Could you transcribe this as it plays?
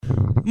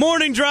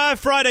Morning Drive,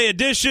 Friday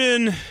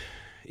edition.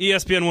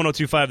 ESPN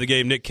 102.5 The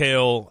Game. Nick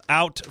Kale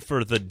out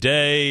for the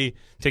day,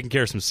 taking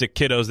care of some sick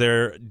kiddos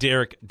there.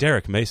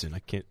 Derek Mason. Why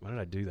did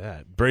I do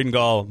that? Braden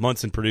Gall,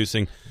 Munson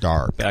producing.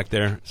 Dark. Back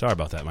there. Sorry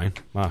about that, man.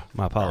 My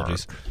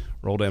apologies. Dark.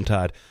 Roll damn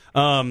Tide.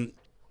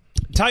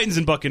 Titans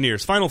and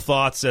Buccaneers. Final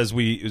thoughts as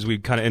we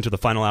kind of enter the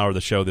final hour of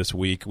the show this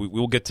week. We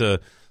will get to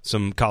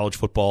some college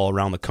football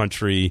around the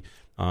country,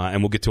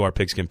 and we'll get to our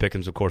Pigskin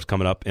Pick'ems, of course,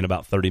 coming up in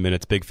about 30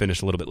 minutes. Big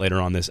finish a little bit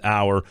later on this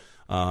hour.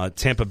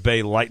 Tampa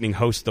Bay Lightning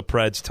host the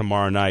Preds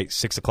tomorrow night,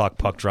 6 o'clock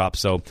puck drop.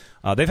 So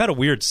they've had a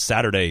weird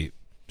Saturday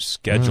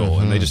schedule,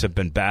 and they just have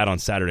been bad on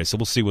Saturday. So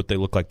we'll see what they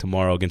look like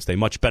tomorrow against a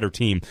much better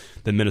team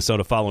than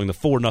Minnesota following the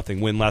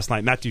 4-0 win last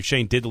night. Matt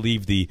Duchene did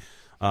leave the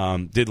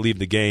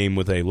game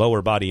with a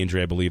lower body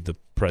injury, I believe the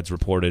Preds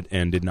reported,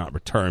 and did not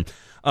return.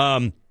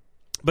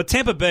 But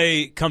Tampa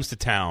Bay comes to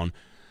town.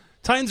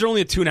 Titans are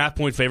only a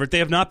 2.5-point favorite. They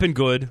have not been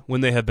good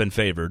when they have been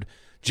favored.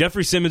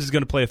 Jeffrey Simmons is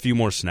going to play a few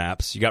more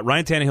snaps. You got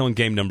Ryan Tannehill in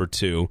game number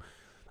 2.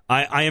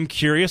 I am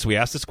curious. We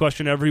ask this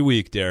question every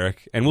week,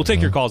 Derek, and we'll take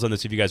your calls on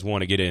this if you guys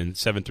want to get in,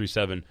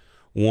 737-1025.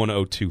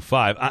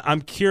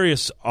 I'm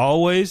curious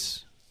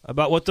always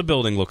about what the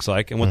building looks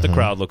like and what the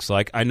crowd looks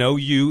like. I know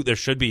there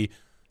should be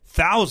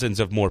thousands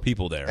of more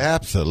people there.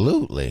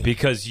 Absolutely.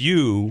 Because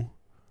you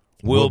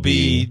will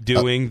be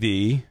doing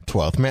the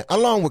 12th man,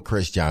 along with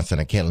Chris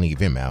Johnson. I can't leave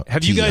him out.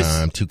 Have you guys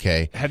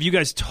 2K? Have you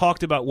guys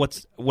talked about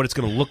what it's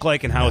going to look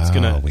like and how it's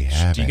going to? We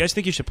haven't. Do you guys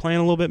think you should plan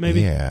a little bit? Maybe.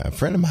 Yeah, a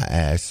friend of mine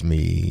asked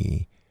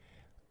me.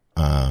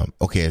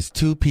 Okay, it's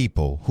 2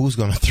 people. Who's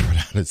going to throw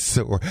down the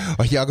sword?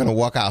 Are y'all going to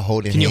walk out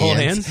holding hands? Can you hold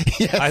hands?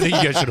 Yes. I think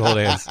you guys should hold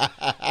hands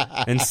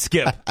and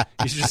skip.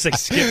 You should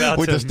just skip out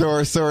with the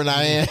sword in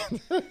our hand.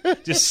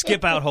 Just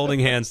skip out holding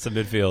hands to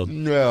midfield.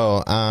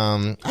 No,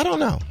 I don't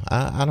know.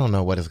 I don't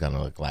know what it's going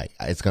to look like.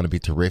 It's going to be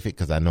terrific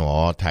because I know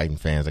all Titan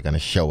fans are going to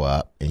show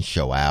up and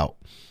show out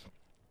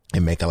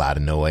and make a lot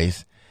of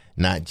noise,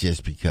 not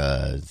just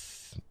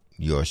because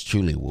yours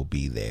truly will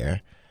be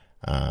there,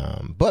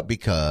 but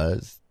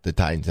because the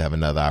Titans have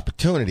another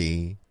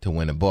opportunity to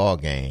win a ball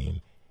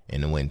game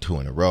and to win 2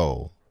 in a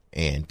row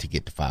and to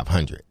get to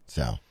 500.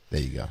 So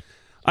there you go.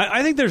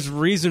 I think there's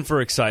reason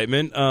for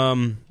excitement,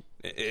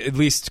 at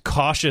least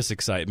cautious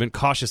excitement,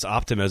 cautious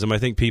optimism. I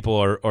think people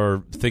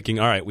are thinking,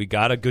 all right, we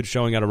got a good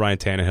showing out of Ryan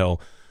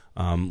Tannehill.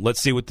 Let's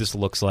see what this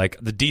looks like.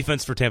 The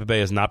defense for Tampa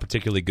Bay is not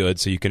particularly good,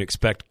 so you can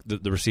expect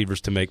the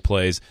receivers to make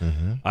plays.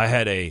 I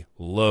had a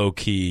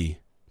low-key,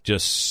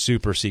 just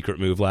super secret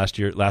move last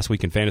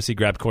week in fantasy.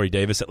 Grabbed Corey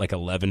Davis at like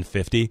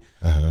 11:50,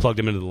 plugged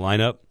him into the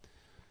lineup.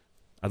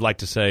 I'd like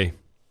to say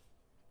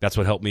that's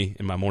what helped me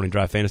in my morning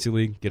drive fantasy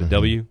league get a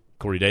W.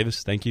 Corey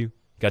Davis, thank you.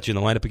 Got you in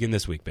the lineup again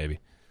this week, baby.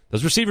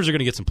 Those receivers are going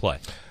to get some play.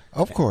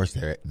 Of course,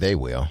 they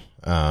will.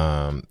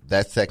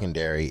 That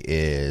secondary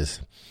is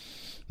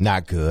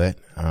not good.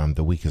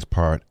 The weakest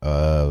part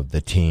of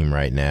the team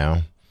right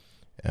now,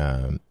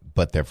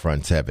 but their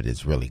front seven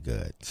is really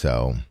good.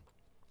 So.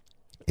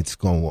 I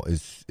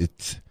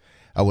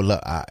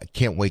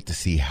can't wait to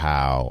see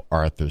how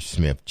Arthur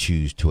Smith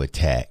choose to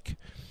attack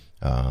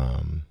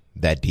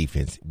that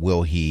defense.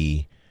 Will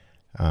he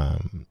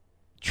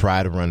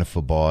try to run the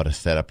football to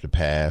set up the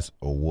pass,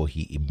 or will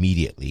he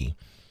immediately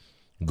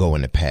go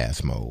into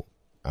pass mode?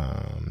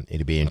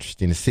 It'll be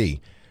interesting to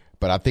see.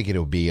 But I think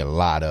it'll be a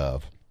lot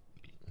of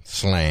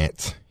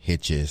slants,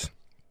 hitches,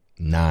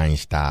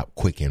 9-stop,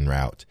 quick end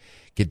routes.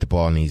 Get the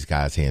ball in these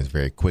guys' hands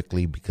very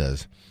quickly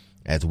because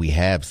as we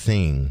have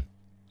seen,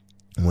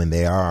 when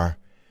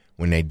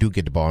they do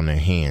get the ball in their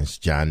hands,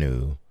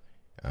 Jonnu,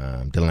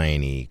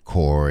 Delaney,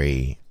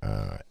 Corey,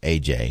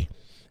 AJ,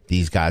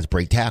 these guys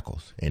break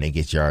tackles and they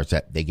get yards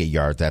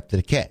after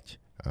the catch.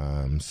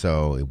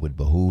 So it would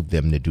behoove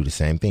them to do the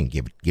same thing.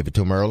 Give it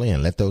to them early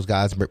and let those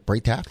guys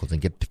break tackles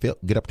and get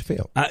up the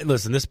field.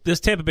 Listen, this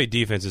Tampa Bay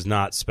defense is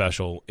not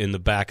special in the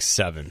back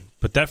seven,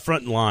 but that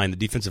front line, the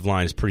defensive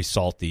line, is pretty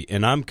salty,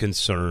 and I'm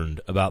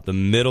concerned about the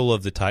middle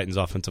of the Titans'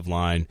 offensive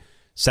line.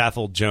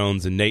 Saffold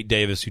Jones and Nate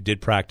Davis, who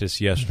did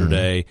practice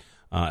yesterday,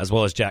 as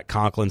well as Jack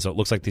Conklin, so it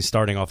looks like the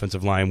starting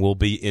offensive line will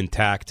be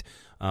intact.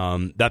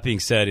 That being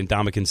said,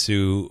 Ndamukong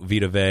Suh,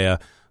 Vita Vea,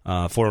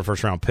 former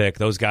first-round pick,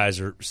 those guys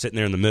are sitting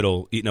there in the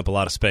middle, eating up a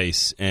lot of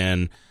space,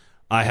 and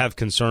I have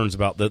concerns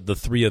about the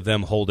three of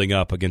them holding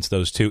up against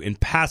those two in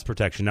pass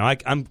protection. Now,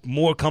 I'm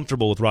more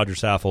comfortable with Roger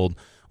Saffold,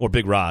 or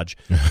Big Raj.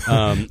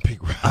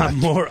 Big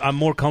Raj. I'm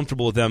more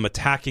comfortable with them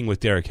attacking with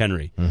Derrick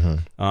Henry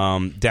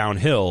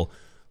downhill.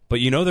 But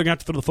they're going to have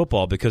to throw the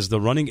football because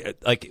the running,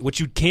 like what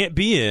you can't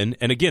be in,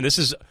 and again, this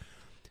is,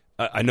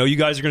 I know you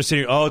guys are going to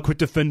say, quit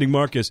defending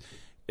Marcus.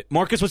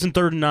 Marcus was in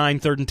 3rd and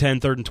 9, 3rd and 10,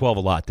 3rd and 12 a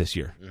lot this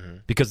year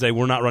because they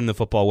were not running the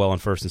football well on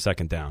 1st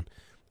and 2nd down.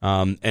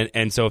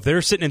 And so if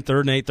they're sitting in 3rd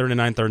and 8, 3rd and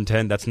 9, 3rd and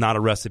 10, that's not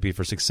a recipe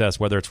for success,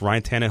 whether it's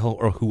Ryan Tannehill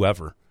or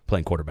whoever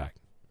playing quarterback.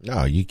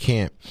 No, you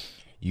can't.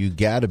 You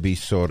got to be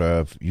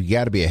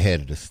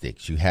ahead of the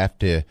sticks. It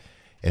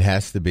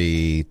has to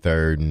be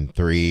 3rd and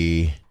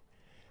 3.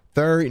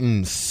 3rd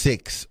and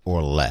 6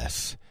 or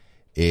less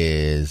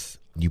is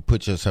you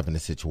put yourself in a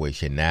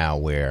situation now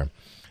where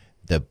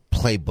the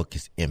playbook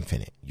is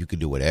infinite. You can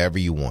do whatever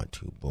you want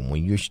to. But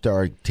when you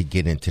start to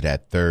get into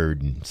that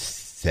 3rd and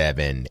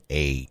 7,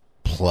 8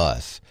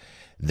 plus,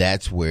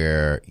 that's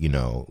where,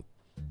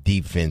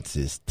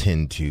 defenses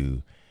tend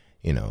to,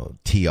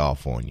 tee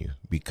off on you,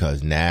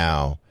 because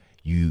now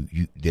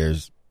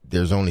there's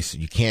only,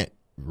 you can't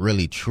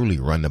really truly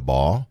run the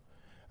ball.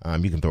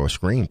 You can throw a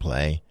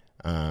screenplay,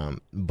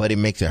 but it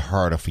makes it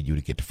harder for you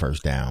to get the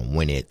first down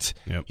when it's,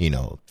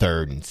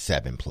 3rd and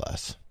 7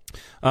 plus.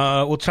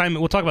 We'll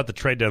talk about the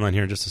trade deadline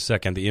here in just a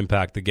second, the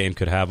impact the game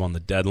could have on the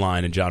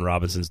deadline and John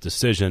Robinson's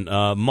decision.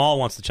 Maul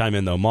wants to chime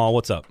in, though. Maul,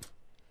 what's up?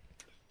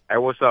 Hey,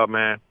 what's up,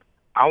 man?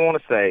 I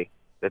want to say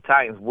the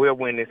Titans will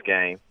win this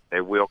game.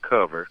 They will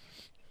cover.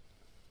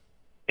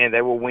 And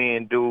they will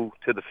win due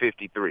to the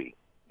 53,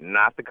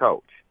 not the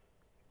coach.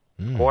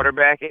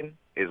 Quarterbacking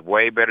is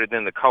way better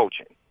than the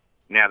coaching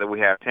now that we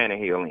have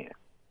Tannehill in.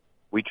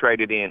 We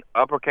traded in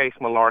uppercase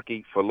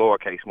malarkey for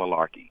lowercase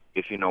malarkey,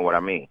 if you know what I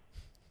mean.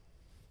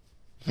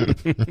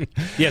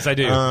 Yes, I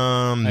do.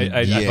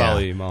 I follow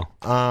you, Maul.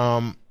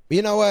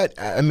 You know what?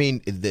 I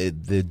mean,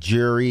 the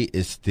jury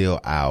is still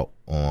out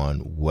on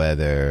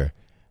whether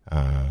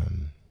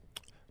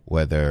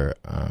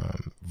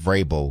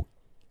Vrabel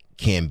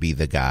can be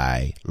the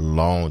guy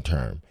long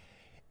term.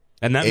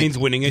 And that means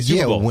winning a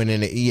Super Bowl.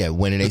 Winning a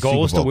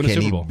Super Bowl.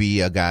 Can he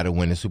be a guy to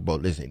win a Super Bowl?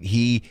 Listen,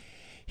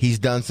 he's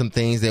done some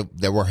things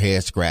that were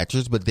head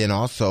scratchers, but then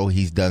also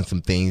he's done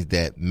some things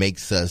that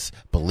makes us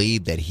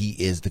believe that he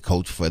is the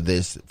coach for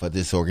this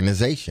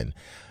organization.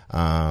 They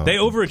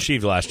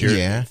overachieved last year.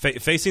 Yeah.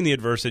 Facing the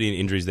adversity and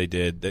injuries they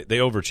did, they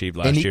overachieved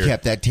last year. And he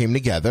kept that team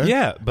together.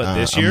 Yeah, but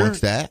this year,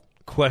 amongst that,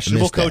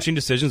 questionable coaching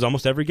decisions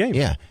almost every game.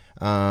 Yeah,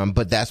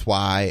 but that's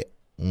why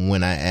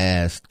when I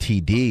asked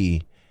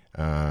TD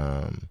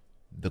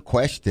the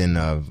question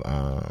of,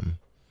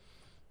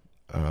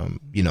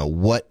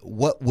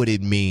 what would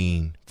it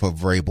mean for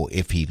Vrabel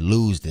if he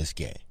lose this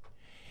game?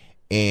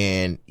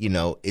 And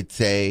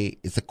it's a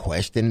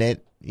question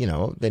that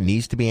that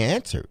needs to be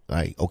answered.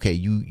 Like, okay,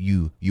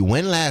 you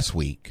win last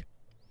week,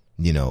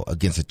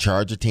 against a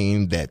Charger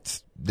team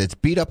that's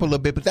beat up a little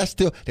bit, but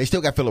they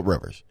still got Phillip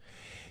Rivers.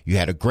 You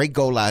had a great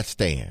goal line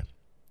stand.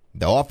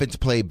 The offense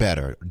played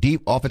better.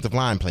 Deep offensive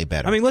line played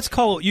better. I mean,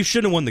 you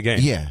shouldn't have won the game.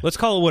 Yeah. Let's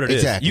call it what it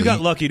is. You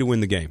got lucky to win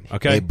the game,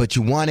 okay? But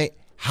you won it.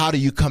 How do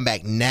you come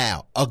back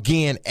now?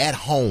 Again, at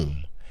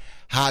home.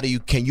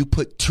 Can you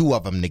put two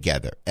of them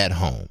together at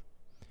home?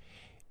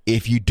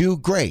 If you do,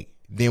 great.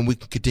 Then we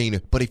can continue.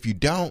 But if you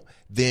don't,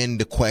 then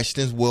the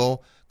questions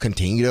will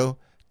continue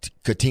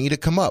to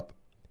come up.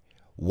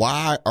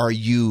 Why are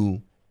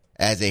you,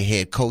 as a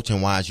head coach,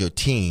 and why is your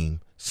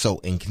team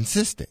so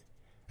inconsistent?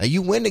 Now,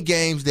 you win the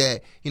games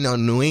that,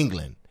 New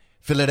England,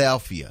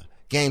 Philadelphia,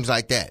 games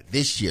like that.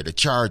 This year, the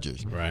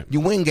Chargers. Right. You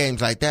win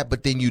games like that,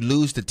 but then you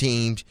lose the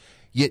teams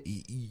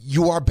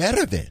you are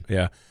better than.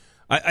 Yeah.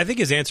 I think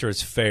his answer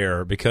is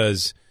fair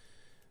because,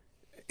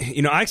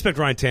 I expect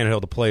Ryan Tannehill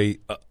to play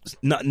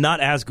not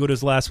as good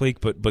as last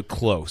week, but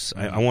close.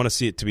 I want to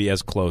see it to be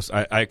as close.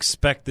 I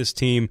expect this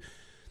team.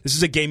 This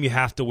is a game you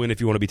have to win if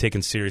you want to be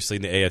taken seriously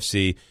in the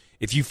AFC.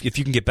 If you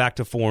can get back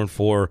to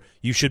 4-4,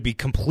 you should be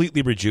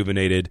completely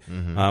rejuvenated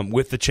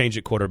with the change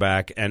at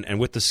quarterback and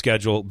with the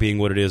schedule being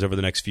what it is over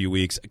the next few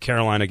weeks.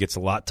 Carolina gets a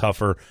lot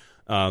tougher.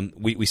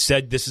 We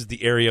said this is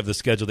the area of the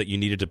schedule that you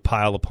needed to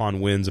pile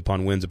upon wins,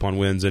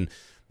 and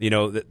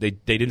they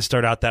didn't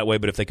start out that way.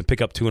 But if they can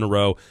pick up 2 in a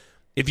row,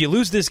 if you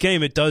lose this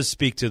game, it does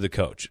speak to the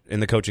coach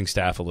and the coaching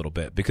staff a little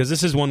bit because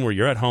this is one where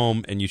you're at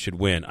home and you should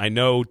win. I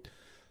know.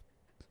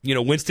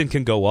 Winston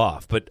can go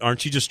off, but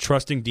aren't you just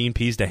trusting Dean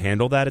Pease to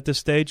handle that at this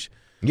stage?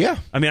 Yeah.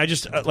 I mean, I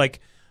just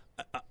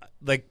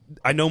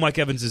I know Mike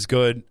Evans is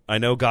good. I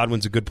know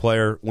Godwin's a good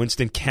player.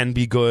 Winston can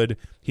be good.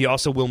 He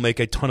also will make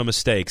a ton of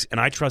mistakes, and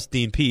I trust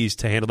Dean Pease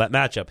to handle that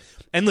matchup.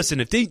 And listen,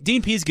 if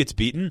Dean Pease gets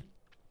beaten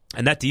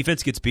and that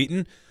defense gets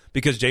beaten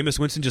because Jameis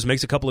Winston just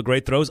makes a couple of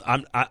great throws,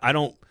 I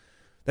don't.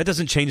 That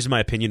doesn't change my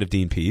opinion of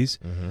Dean Pease.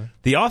 Mm-hmm.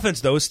 The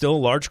offense, though, is still a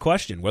large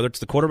question. Whether it's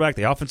the quarterback,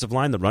 the offensive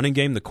line, the running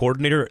game, the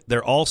coordinator,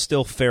 they're all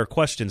still fair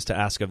questions to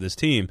ask of this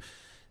team.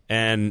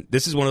 And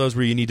this is one of those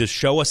where you need to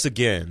show us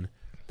again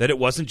that it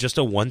wasn't just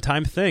a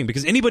one-time thing.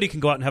 Because anybody can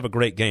go out and have a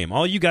great game.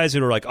 All you guys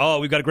who are like, oh,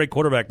 we've got a great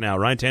quarterback now,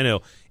 Ryan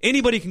Tannehill.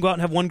 Anybody can go out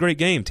and have one great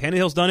game.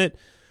 Tannehill's done it.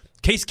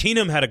 Case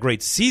Keenum had a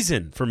great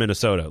season for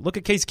Minnesota. Look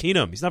at Case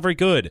Keenum. He's not very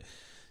good.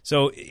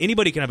 So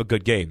anybody can have a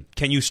good game.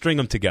 Can you string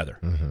them together?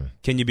 Mm-hmm.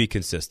 Can you be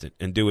consistent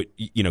and do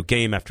it,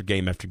 game after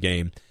game after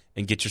game,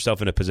 and get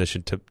yourself in a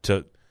position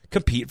to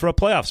compete for a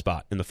playoff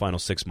spot in the final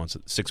 6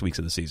 weeks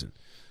of the season?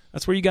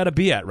 That's where you got to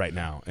be at right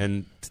now,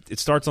 and it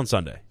starts on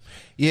Sunday.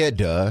 Yeah, it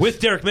does. With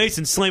Derek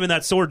Mason slamming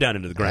that sword down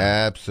into the ground.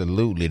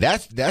 Absolutely.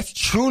 That's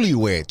truly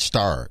where it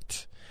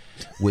starts.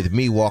 With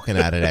me walking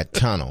out of that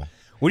tunnel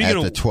the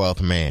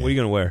 12th man. What are you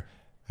going to wear?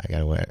 I got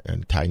to wear a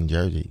Titan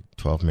jersey,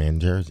 12-man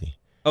jersey.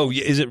 Oh,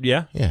 is it?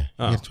 Yeah? Yeah.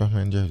 Oh. It's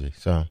 12-man jersey.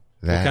 So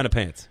that, what kind of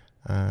pants?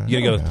 You going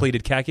to go with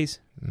pleated khakis?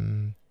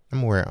 I'm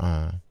going to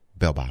wear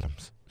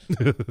bell-bottoms.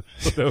 That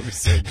would be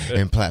so good.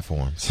 And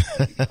platforms.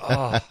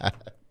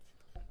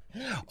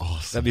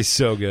 Awesome. That'd be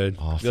so good.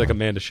 Awesome. Be like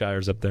Amanda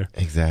Shires up there.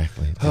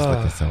 Exactly. Just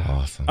looking so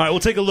awesome. All right, we'll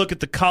take a look at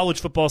the college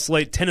football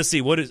slate.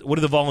 Tennessee, what do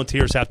the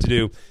Volunteers have to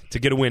do to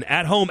get a win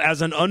at home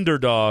as an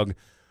underdog?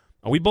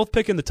 Are we both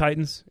picking the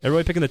Titans?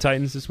 Everybody picking the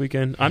Titans this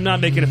weekend? I'm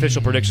not making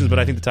official predictions, but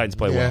I think the Titans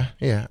play well.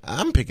 Yeah.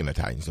 I'm picking the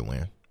Titans to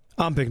win.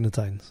 I'm picking the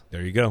Titans.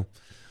 There you go.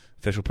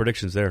 Official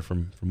predictions there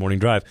from Morning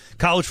Drive.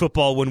 College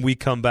football when we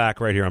come back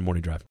right here on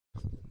Morning Drive.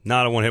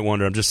 Not a one-hit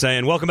wonder. I'm just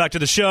saying. Welcome back to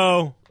the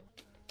show.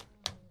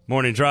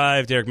 Morning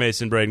Drive. Derek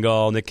Mason, Braden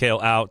Gall, Nick Kale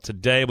out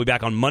today. We'll be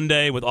back on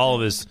Monday with all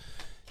of his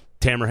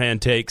Tamerhan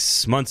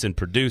takes, Munson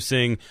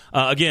producing.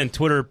 Again,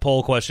 Twitter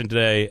poll question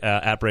today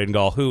at Braden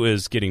Gall. Who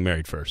is getting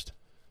married first?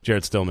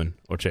 Jared Stillman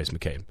or Chase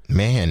McCabe?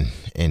 Man,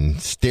 and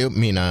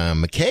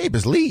McCabe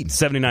is leading.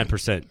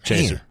 79%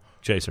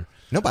 chaser.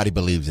 Nobody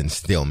believes in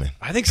Stillman.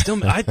 I think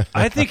Stillman.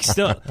 I think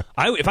still.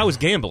 If I was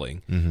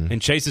gambling,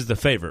 and Chase is the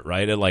favorite,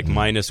 right, at like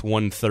minus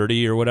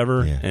 130 or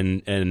whatever,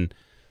 and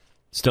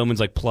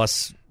Stillman's like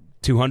plus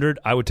 200,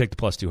 I would take the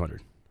plus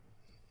 200.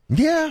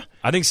 Yeah,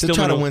 I think Stillman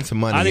try to win some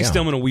money. I think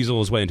Stillman will weasel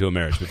his way into a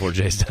marriage before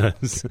Jace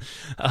does.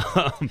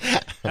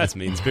 That's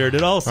mean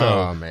spirited, also.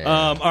 Oh man!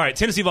 All right,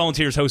 Tennessee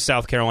Volunteers host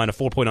South Carolina,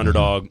 4-point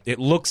underdog. It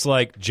looks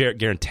like Jarrett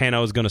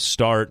Garantano is going to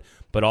start,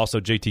 but also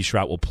JT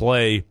Shrout will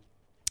play.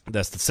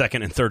 That's the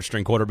second and third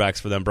string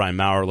quarterbacks for them. Brian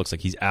Maurer looks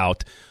like he's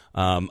out.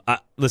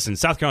 Listen,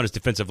 South Carolina's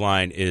defensive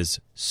line is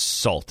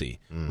salty,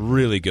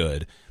 really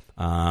good.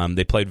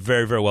 They played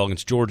very, very well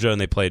against Georgia,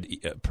 and they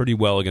played pretty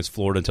well against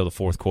Florida until the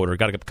fourth quarter.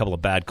 Got a couple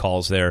of bad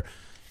calls there.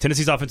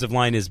 Tennessee's offensive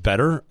line is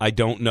better. I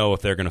don't know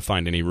if they're going to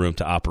find any room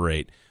to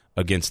operate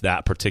against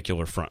that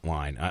particular front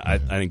line. I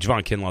think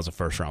Javon Kinlaw's a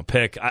first-round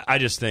pick. I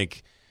just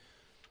think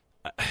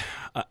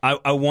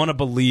I want to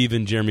believe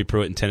in Jeremy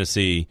Pruitt in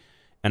Tennessee,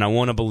 and I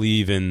want to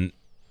believe in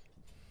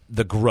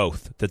the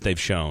growth that they've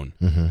shown.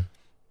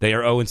 They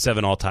are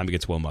 0-7 all-time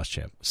against Will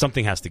Muschamp.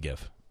 Something has to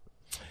give.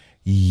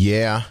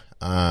 Yeah.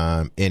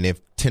 And if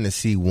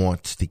Tennessee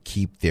wants to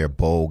keep their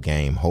bowl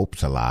game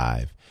hopes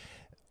alive,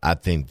 I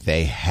think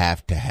they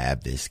have to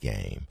have this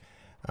game.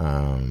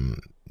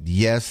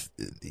 Yes,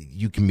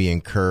 you can be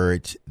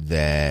encouraged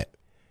that,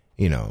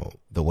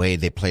 the way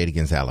they played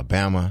against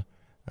Alabama,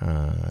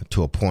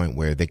 to a point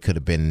where they could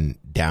have been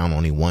down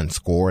only one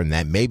score, and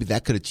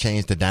that could have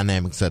changed the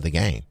dynamics of the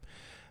game.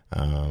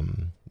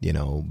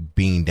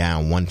 Being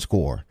down one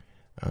score.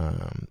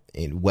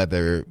 And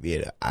whether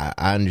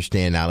I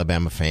understand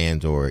Alabama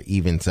fans or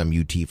even some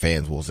UT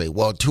fans will say,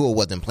 well, Tua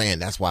wasn't playing,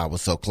 that's why it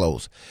was so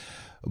close.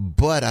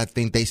 But I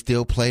think they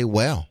still play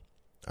well.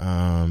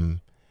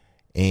 And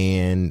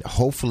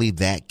hopefully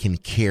that can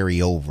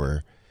carry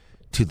over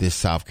to this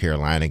South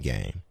Carolina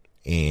game.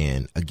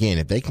 And again,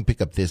 if they can pick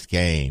up this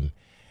game,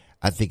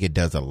 I think it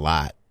does a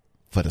lot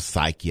for the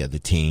psyche of the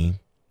team.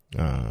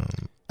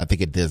 I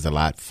think it does a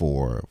lot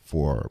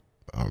for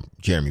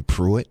Jeremy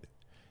Pruitt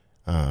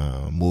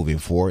moving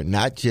forward,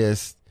 not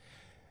just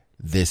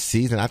this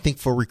season. I think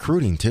for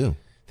recruiting too.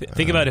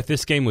 Think about if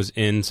this game was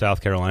in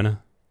South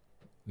Carolina,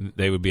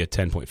 they would be a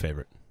 10-point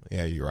favorite.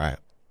 Yeah, you're right.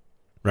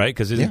 Right?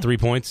 Because isn't 3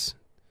 points?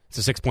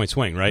 It's a 6-point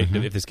swing, right?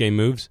 If this game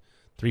moves,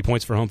 3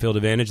 points for home field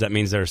advantage. That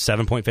means they're a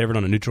 7-point favorite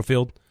on a neutral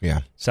field.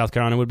 Yeah, South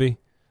Carolina would be.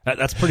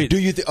 That's pretty. Do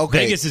you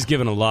okay? Vegas is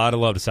giving a lot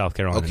of love to South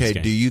Carolina. Okay. In this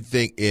game. Do you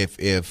think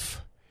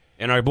if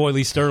and our boy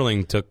Lee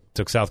Sterling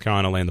took South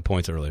Carolina laying the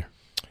points earlier?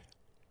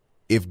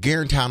 If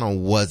Garantano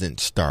wasn't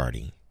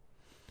starting,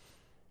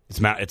 it's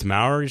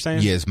Maurer. You're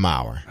saying? Yes,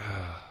 Maurer.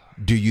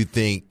 Do you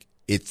think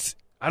it's?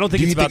 I don't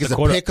think it's about the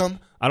quarterback.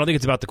 I don't think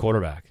it's about the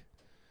quarterback.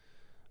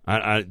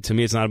 To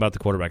me, it's not about the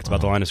quarterback. It's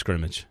about the line of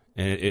scrimmage.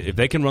 And if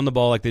they can run the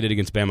ball like they did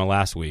against Bama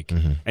last week,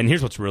 and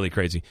here's what's really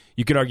crazy.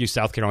 You could argue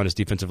South Carolina's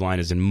defensive line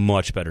is in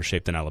much better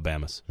shape than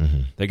Alabama's.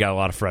 They got a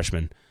lot of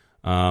freshmen.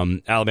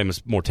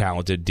 Alabama's more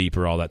talented,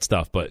 deeper, all that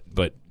stuff. But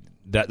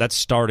that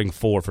starting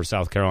four for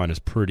South Carolina is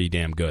pretty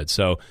damn good.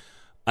 So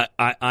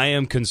I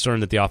am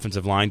concerned that the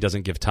offensive line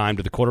doesn't give time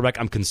to the quarterback.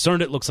 I'm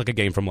concerned it looks like a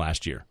game from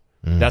last year.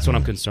 That's what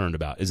I'm concerned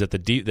about, is that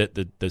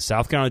the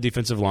South Carolina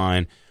defensive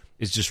line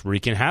is just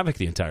wreaking havoc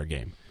the entire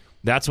game.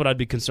 That's what I'd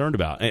be concerned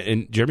about.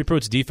 And Jeremy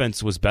Pruitt's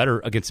defense was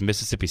better against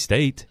Mississippi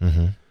State.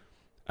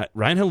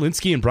 Ryan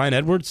Helinski and Brian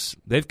Edwards,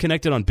 they've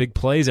connected on big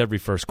plays every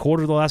first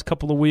quarter the last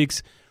couple of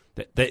weeks.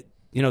 They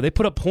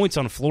put up points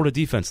on a Florida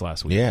defense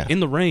last week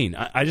in the rain.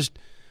 I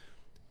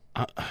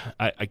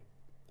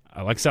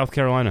like South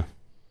Carolina.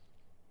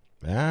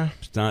 Yeah,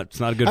 it's not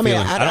a good feeling.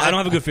 I don't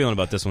have a good feeling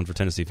about this one for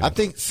Tennessee fans. I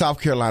think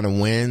South Carolina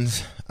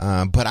wins,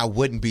 but I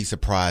wouldn't be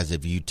surprised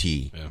if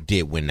UT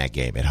did win that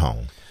game at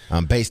home,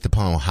 based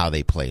upon how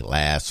they played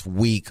last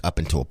week up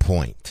until a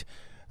point.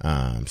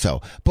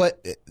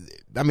 But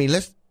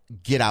let's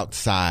get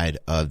outside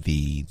of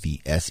the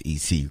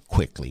SEC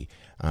quickly,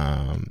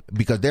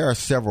 because there are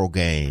several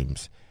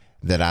games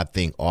that I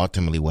think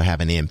ultimately will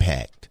have an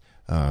impact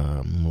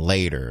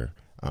later.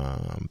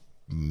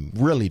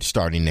 Really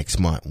starting next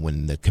month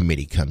when the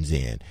committee comes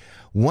in.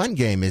 One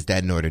game is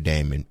that Notre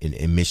Dame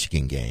and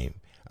Michigan game.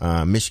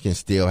 Michigan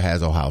still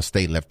has Ohio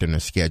State left in their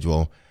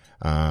schedule.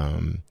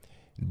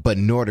 But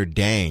Notre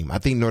Dame, I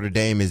think Notre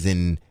Dame is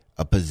in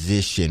a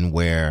position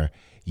where,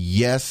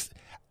 if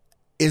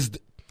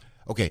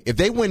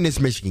they win this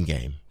Michigan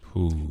game,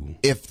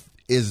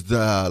 is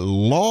the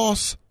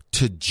loss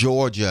to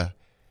Georgia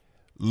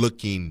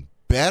looking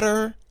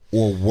better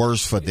or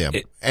worse for them?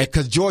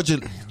 Because Georgia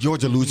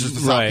loses to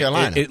South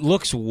Carolina. It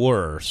looks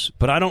worse,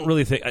 but I don't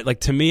really think. Like,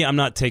 to me, I'm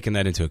not taking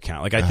that into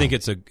account. Like, I think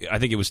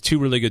it was two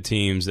really good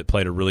teams that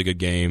played a really good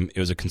game. It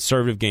was a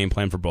conservative game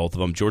plan for both of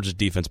them. Georgia's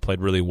defense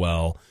played really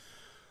well.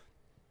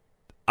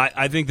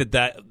 I think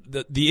that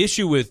the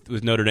issue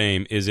with Notre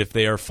Dame is if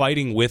they are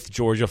fighting with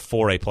Georgia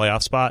for a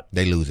playoff spot,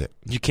 they lose it.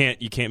 You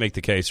can't make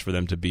the case for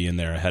them to be in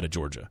there ahead of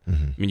Georgia.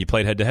 Mm-hmm. I mean, you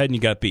played head to head and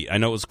you got beat. I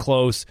know it was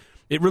close.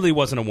 It really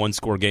wasn't a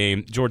one-score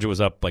game. Georgia was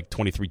up like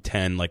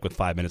 23-10, like with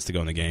 5 minutes to go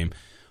in the game.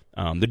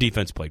 The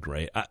defense played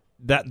great.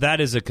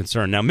 That is a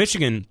concern. Now,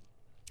 Michigan.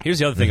 Here's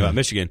the other thing about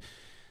Michigan.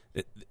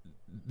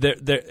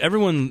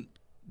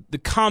 The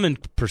common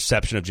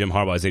perception of Jim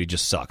Harbaugh is that he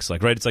just sucks.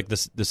 Like, right? It's like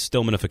this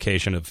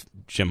Stillmanification of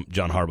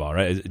John Harbaugh,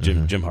 right?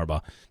 Jim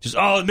Harbaugh. Just,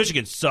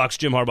 Michigan sucks.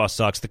 Jim Harbaugh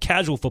sucks. The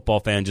casual football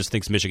fan just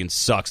thinks Michigan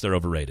sucks. They're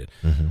overrated.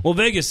 Well,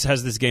 Vegas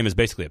has this game as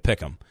basically a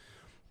pick'em.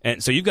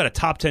 And so you've got a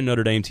top 10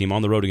 Notre Dame team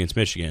on the road against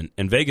Michigan,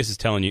 and Vegas is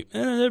telling you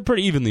they're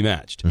pretty evenly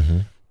matched.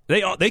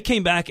 They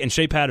came back, and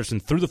Shea Patterson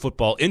threw the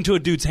football into a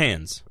dude's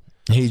hands.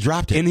 He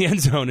dropped it in the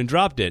end zone and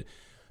dropped it.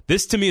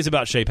 This, to me, is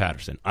about Shea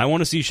Patterson. I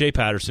want to see Shea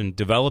Patterson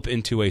develop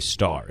into a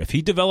star. If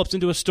he develops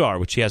into a star,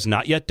 which he has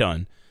not yet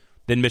done,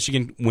 then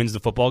Michigan wins the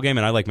football game,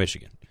 and I like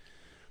Michigan.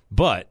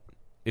 But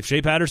if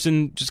Shea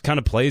Patterson just kind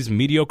of plays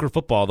mediocre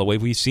football the way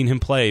we've seen him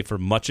play for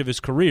much of his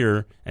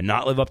career and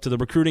not live up to the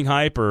recruiting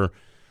hype or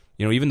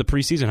even the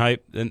preseason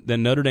hype,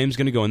 then Notre Dame's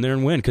going to go in there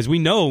and win. Because we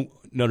know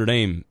Notre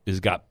Dame has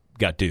got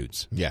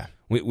dudes. Yeah.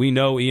 We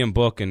know Ian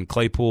Book and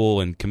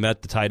Claypool and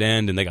Kmet, the tight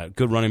end, and they got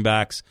good running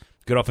backs,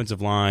 good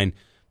offensive line.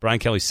 Brian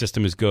Kelly's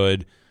system is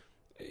good.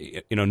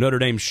 Notre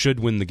Dame should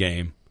win the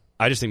game.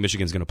 I just think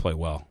Michigan's going to play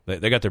well.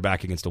 They got their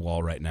back against the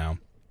wall right now.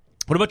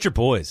 What about your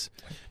boys?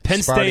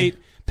 Penn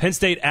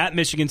State at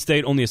Michigan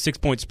State, only a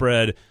 6-point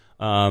spread.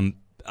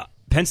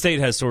 Penn State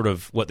has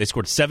they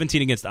scored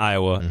 17 against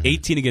Iowa,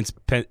 18 against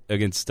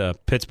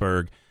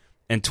Pittsburgh,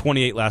 and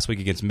 28 last week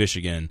against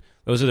Michigan.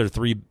 Those are their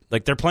three.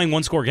 Like, they're playing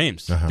one-score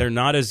games. They're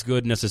not as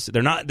good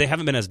necessarily. They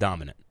haven't been as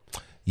dominant.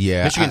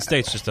 Yeah, Michigan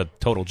State's just a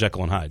total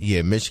Jekyll and Hyde.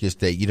 Yeah, Michigan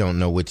State, you don't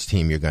know which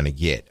team you're going to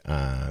get.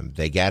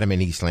 They got him in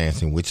East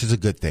Lansing, which is a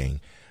good thing.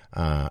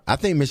 I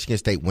think Michigan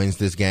State wins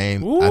this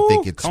game. Ooh, I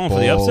think it calling for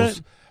the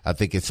upset? I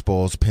think it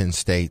spoils Penn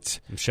State's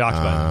I'm shocked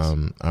by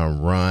this.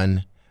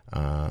 Run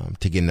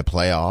to get in the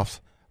playoffs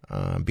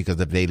because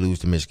if they lose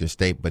to Michigan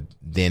State, but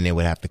then they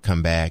would have to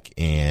come back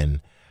and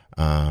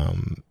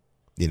win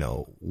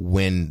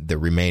the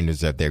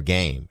remainders of their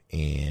game.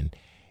 And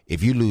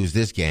if you lose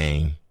this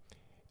game,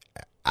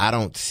 I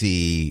don't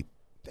see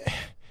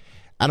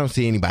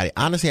anybody.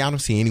 Honestly, I don't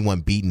see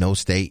anyone beat No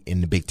State in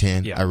the Big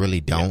Ten. Yeah. I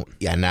really don't.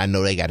 Yeah, and I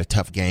know they got a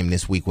tough game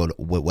this week with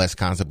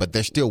Wisconsin, but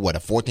they're still a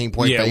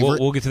 14-point favorite. Yeah,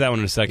 we'll get to that one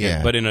in a second.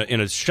 Yeah. But in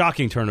a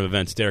shocking turn of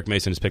events, Derek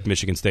Mason has picked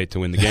Michigan State to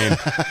win the game.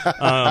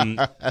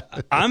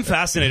 I'm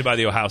fascinated by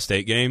the Ohio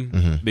State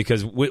game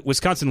because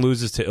Wisconsin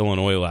loses to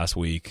Illinois last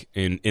week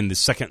in the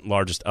second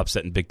largest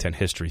upset in Big Ten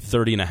history,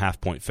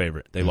 30.5-point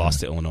favorite. They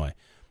lost to Illinois.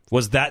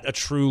 Was that a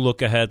true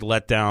look-ahead,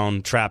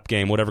 letdown, trap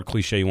game, whatever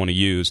cliche you want to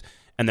use,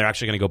 and they're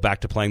actually going to go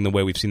back to playing the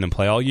way we've seen them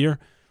play all year?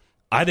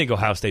 I think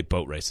Ohio State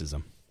boat races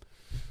them.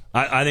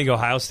 I think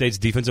Ohio State's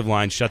defensive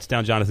line shuts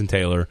down Jonathan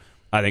Taylor.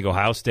 I think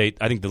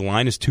the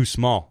line is too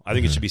small. I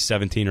think it should be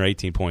 17 or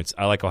 18 points.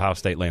 I like Ohio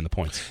State laying the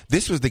points.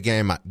 This is the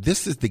game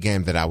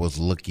that I was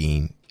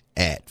looking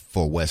at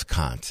for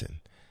Wisconsin.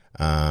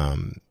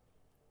 Clearly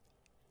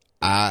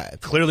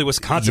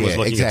Wisconsin was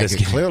looking at this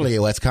game. Clearly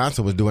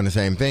Wisconsin was doing the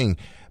same thing.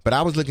 But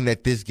I was looking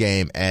at this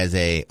game as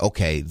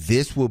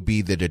this will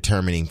be the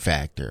determining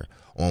factor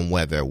on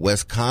whether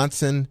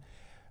Wisconsin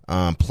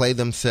play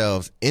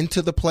themselves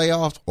into the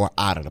playoffs or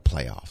out of the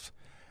playoffs.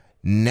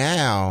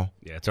 Now,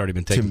 it's already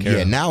been taken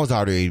care of. Now it's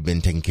already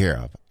been taken care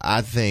of.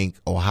 I think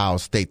Ohio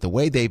State, the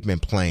way they've been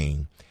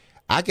playing,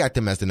 I got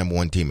them as the number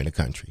one team in the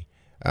country.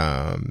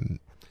 And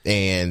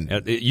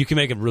you can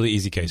make a really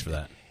easy case for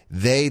that.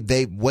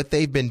 What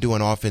they've been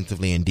doing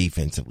offensively and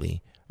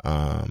defensively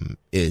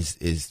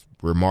is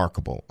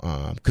remarkable,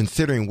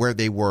 considering where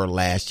they were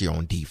last year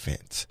on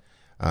defense.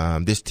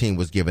 This team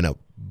was giving up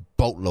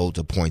boatloads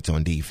of points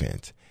on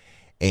defense,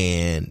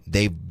 and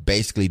they've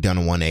basically done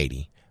a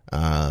 180.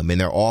 And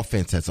their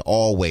offense has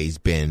always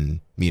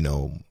been,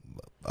 an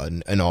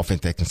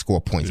offense that can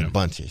score points in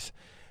bunches.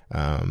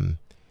 I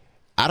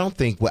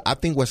think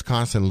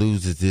Wisconsin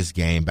loses this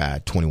game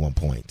by 21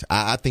 points.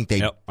 I think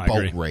they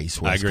boat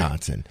race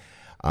Wisconsin.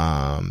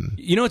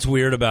 You know what's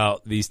weird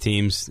about these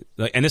teams,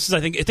 and this is I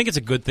think it's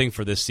a good thing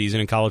for this season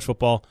in college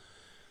football.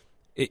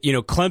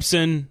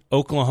 Clemson,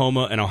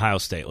 Oklahoma, and Ohio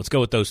State. Let's go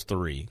with those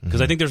three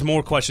because I think there's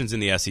more questions in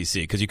the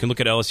SEC because you can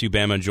look at LSU,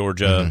 Bama,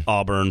 Georgia,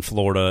 Auburn,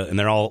 Florida, and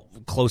they're all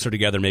closer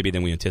together maybe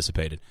than we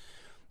anticipated.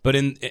 But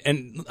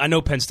and I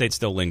know Penn State's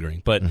still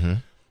lingering, but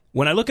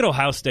when I look at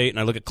Ohio State and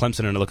I look at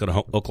Clemson and I look at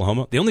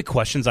Oklahoma, the only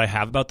questions I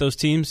have about those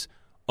teams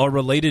are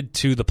related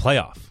to the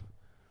playoff.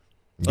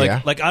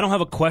 Like I don't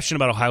have a question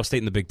about Ohio State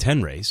in the Big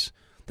Ten race.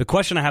 The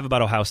question I have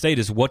about Ohio State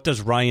is, what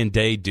does Ryan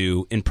Day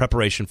do in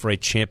preparation for a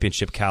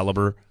championship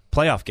caliber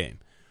playoff game?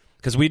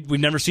 Because we've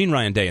never seen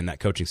Ryan Day in that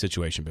coaching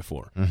situation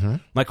before. Mm-hmm.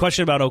 My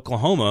question about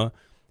Oklahoma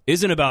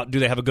isn't about do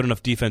they have a good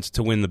enough defense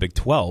to win the Big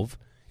 12.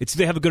 It's do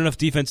they have a good enough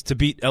defense to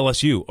beat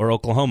LSU or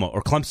Oklahoma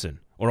or Clemson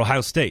or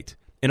Ohio State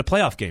in a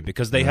playoff game,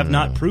 because they have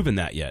not proven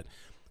that yet.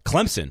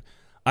 Clemson,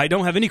 I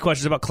don't have any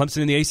questions about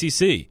Clemson in the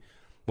ACC.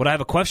 What I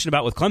have a question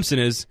about with Clemson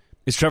is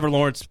Trevor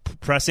Lawrence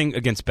pressing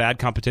against bad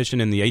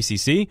competition in the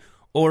ACC,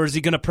 or is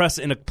he going to press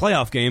in a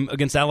playoff game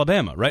against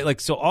Alabama, right?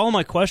 Like, so all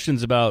my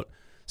questions about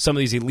some of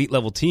these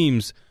elite-level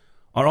teams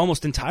are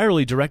almost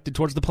entirely directed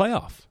towards the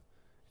playoff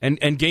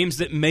and games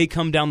that may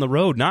come down the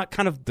road, not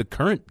kind of the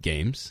current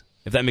games,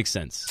 if that makes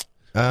sense.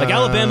 Like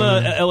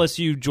Alabama,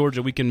 LSU,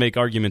 Georgia, we can make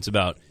arguments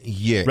about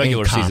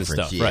regular season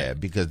stuff. Right.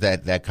 Because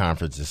that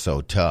conference is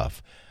so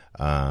tough.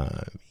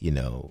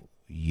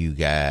 You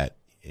got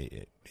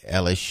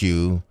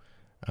LSU.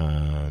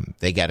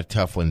 They got a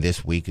tough one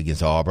this week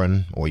against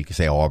Auburn, or you could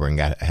say Auburn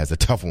has a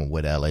tough one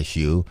with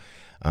LSU.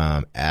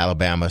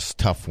 Alabama's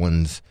tough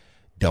ones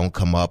don't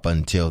come up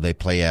until they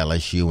play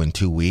LSU in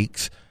 2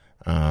 weeks.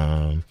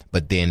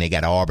 But then they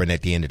got Auburn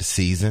at the end of the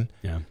season.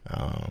 Yeah.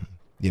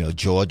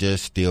 Georgia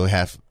still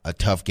has a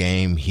tough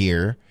game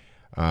here.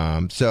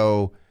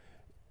 So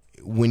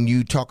when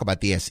you talk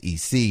about the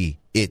SEC,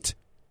 it's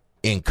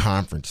in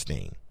conference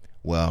thing.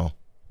 Well,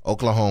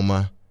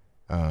 Oklahoma.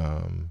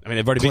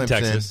 They've already beat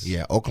Texas.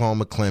 Yeah,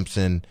 Oklahoma,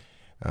 Clemson.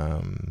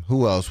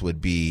 Who else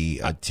would be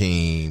a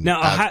team?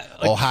 Now,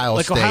 Ohio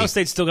State. Ohio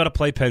State's still got to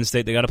play Penn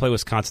State. They got to play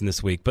Wisconsin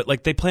this week. But,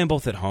 they play them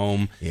both at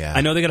home. Yeah.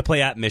 I know they got to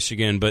play at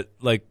Michigan, but,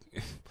 I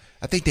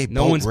think they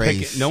no both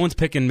race. No one's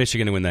picking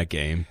Michigan to win that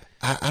game.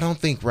 I don't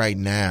think right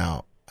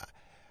now.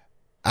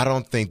 I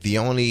don't think the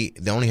only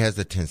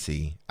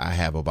hesitancy I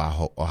have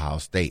about Ohio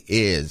State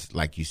is,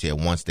 like you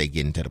said, once they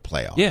get into the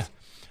playoffs. Yeah.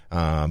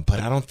 But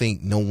I don't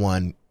think no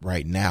one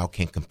right now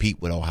can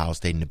compete with Ohio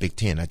State in the Big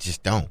Ten. I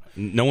just don't.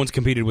 No one's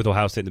competed with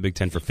Ohio State in the Big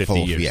Ten for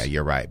 50 years. Yeah,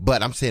 you're right.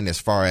 But I'm saying as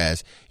far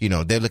as,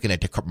 they're looking at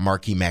the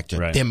marquee matchup,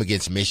 right. Them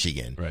against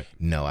Michigan. Right.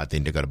 No, I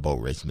think they're going to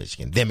boat race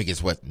Michigan. Them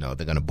against what? No,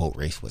 they're going to boat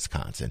race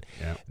Wisconsin.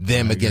 Yeah.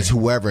 Them against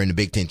whoever in the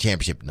Big Ten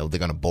championship. No, they're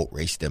going to boat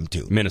race them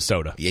too.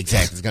 Minnesota.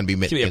 Exactly. It's going to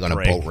be they're going to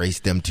boat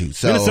race them too.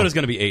 So Minnesota's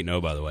going to be 8-0,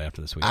 by the way,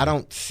 after this week. I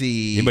don't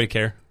see. Anybody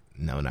care?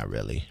 No, not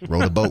really.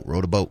 Row the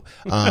boat.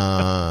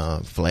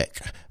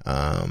 Fleck.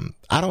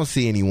 I don't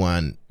see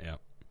anyone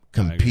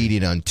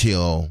competing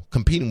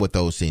with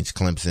those teams,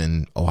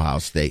 Clemson, Ohio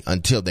State,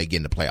 until they get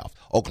in the playoff.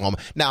 Oklahoma.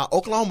 Now,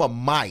 Oklahoma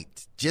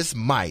might,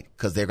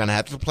 because they're going to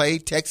have to play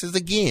Texas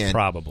again.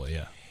 Probably,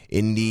 yeah.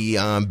 In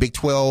the Big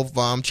 12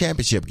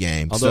 championship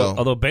game.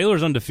 Although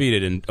Baylor's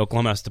undefeated and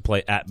Oklahoma has to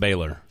play at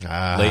Baylor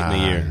late in the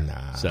year.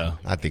 So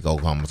I think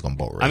Oklahoma's going to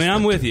boat race.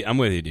 I'm with you. I'm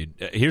with you, dude.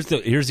 Here's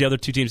the other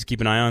two teams to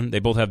keep an eye on. They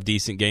both have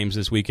decent games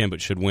this weekend,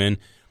 but should win.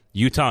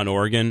 Utah and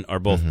Oregon are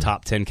both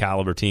top 10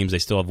 caliber teams. They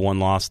still have one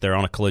loss. They're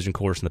on a collision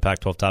course in the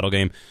Pac-12 title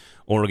game.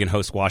 Oregon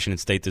hosts Washington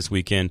State this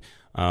weekend.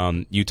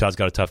 Utah's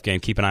got a tough game.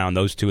 Keep an eye on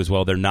those two as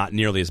well. They're not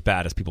nearly as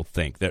bad as people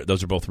think.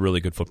 Those are both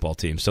really good football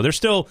teams. So they're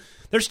still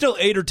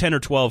 8 or 10 or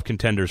 12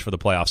 contenders for the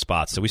playoff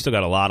spots. So we still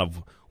got a lot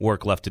of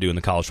work left to do in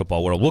the college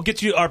football world. We'll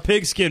get you our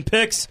pigskin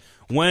picks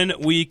when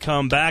we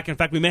come back. In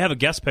fact, we may have a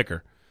guest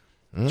picker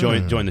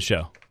join the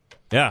show.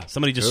 Yeah,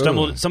 somebody just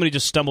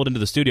stumbled into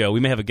the studio. We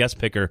may have a guest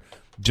picker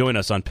join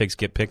us on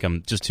Pigskin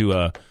Pick'em just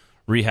to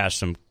rehash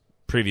some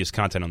previous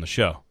content on the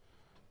show,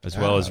 as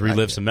well as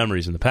relive some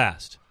memories in the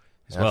past.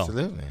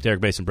 Absolutely.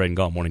 Derek Mason, Braden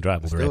Gall, Morning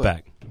Drive. We'll be right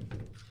back.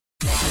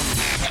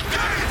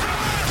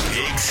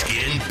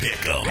 Pigskin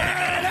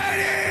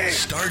Pick'em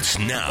starts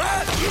now.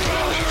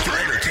 For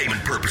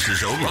entertainment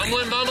purposes only.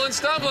 Bumbling,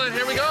 stumbling.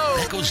 Here we go.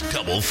 That goes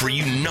double for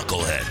you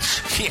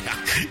knuckleheads. Yeah,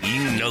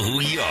 you know who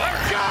you are.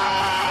 Let's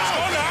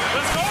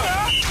go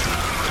now.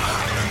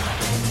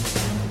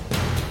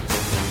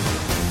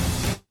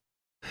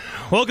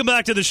 Welcome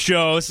back to the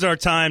show. This is our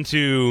time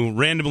to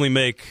randomly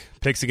make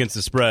picks against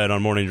the spread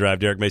on Morning Drive.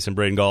 Derek Mason,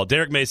 Braden Gall.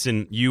 Derek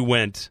Mason, you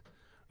went,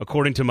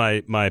 according to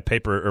my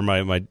paper or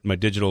my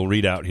digital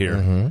readout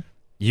here,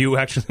 you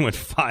actually went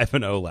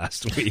 5-0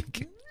 last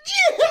week.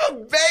 Yeah,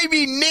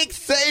 baby, Nick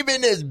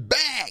Saban is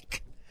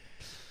back.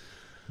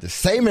 The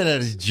Saban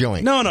of his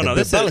joint. No. The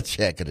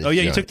Belichick of his joint.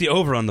 You took the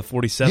over on the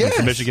 47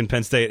 for Michigan,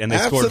 Penn State, and they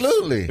scored.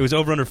 Absolutely. It was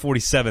over under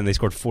 47. They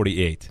scored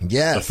 48.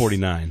 Yes.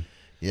 49.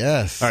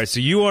 Yes. All right, so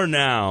you are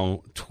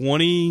now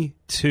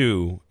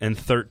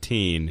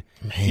 22-13.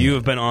 Man. You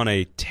have been on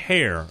a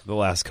tear the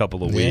last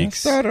couple of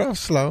weeks. Started off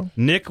slow.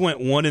 Nick went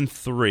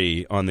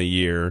 1-3 on the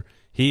year.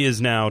 He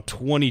is now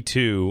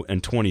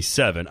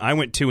 22-27. I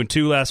went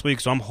 2-2 last week,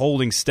 so I'm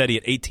holding steady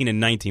at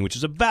 18-19, which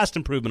is a vast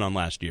improvement on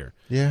last year.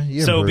 Yeah,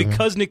 so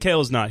because Nick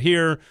Hale is not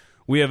here,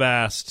 we have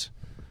asked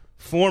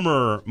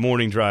former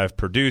Morning Drive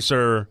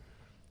producer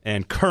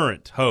and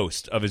current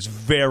host of his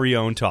very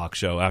own talk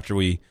show after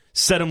we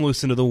set him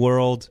loose into the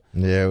world.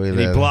 Yeah, and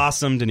he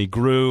blossomed and he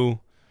grew.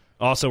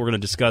 Also, we're going to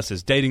discuss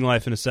his dating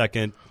life in a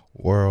second.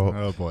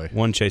 Oh, boy.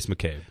 One Chase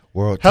McCabe.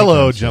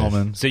 Hello,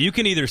 gentlemen. So you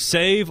can either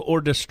save or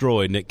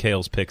destroy Nick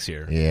Cale's picks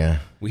here. Yeah.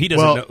 He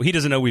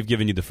doesn't know we've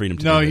given you the freedom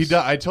to do this.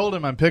 I told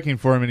him I'm picking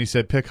for him, and he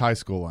said pick high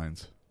school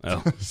lines.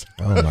 Oh.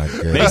 Oh, my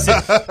goodness.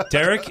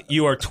 Derek,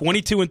 you are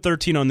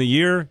 22-13 on the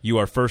year. You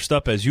are first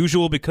up as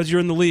usual because you're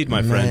in the lead,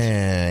 my friend.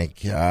 Man,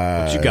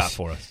 gosh. What you got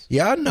for us?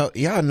 Y'all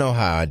know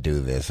how I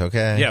do this,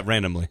 okay? Yeah,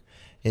 randomly.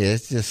 Yeah,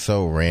 it's just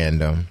so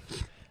random.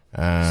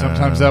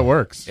 Sometimes that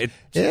works.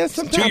 Sometimes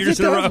 2 years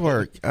it in a does row.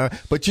 work.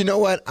 But you know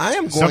what? I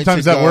am going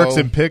Sometimes to that go. works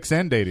in picks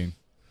and dating.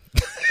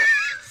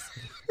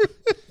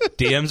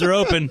 DMs are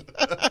open.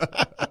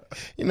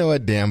 You know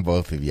what? Damn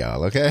both of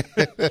y'all, okay?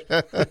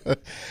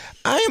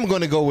 I am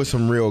going to go with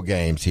some real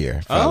games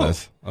here,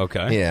 fellas. Oh,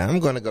 okay. Yeah, I'm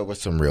going to go with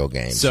some real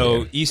games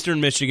So here.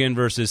 Eastern Michigan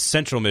versus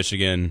Central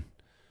Michigan.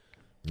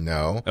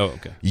 No. Oh,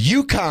 okay.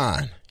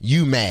 UConn,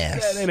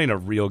 UMass. That ain't a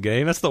real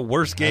game. That's the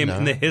worst game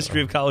in the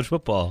history of college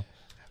football.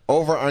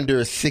 Over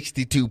under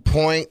 62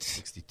 points.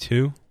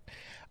 62.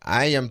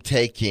 I am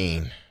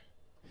taking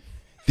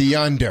the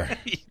under.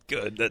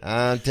 Good.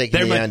 I'm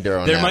taking the under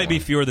on that There might be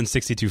one. fewer than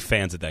 62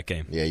 fans at that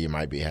game. Yeah, you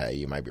might be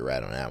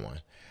right on that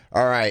one.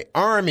 All right,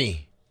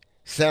 Army,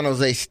 San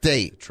Jose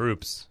State.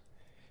 Troops.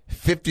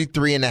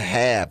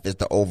 53.5 is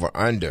the over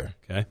under.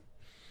 Okay.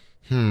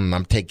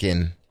 I'm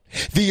taking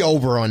the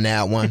over on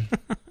that one.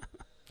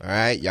 All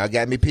right, y'all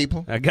got me,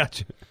 people? I got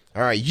you.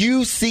 All right,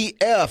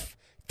 UCF,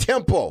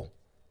 Temple.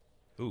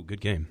 Ooh,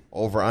 good game.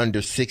 Over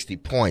under 60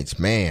 points,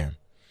 man.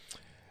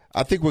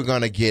 I think we're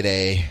going to get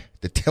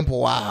the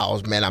Temple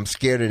Owls, man. I'm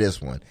scared of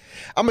this one.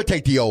 I'm going to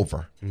take the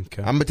over.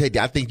 Okay. I'm going to take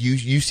I think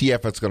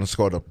UCF is going to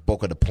score the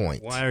bulk of the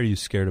points. Why are you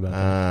scared about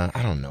that?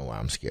 I don't know why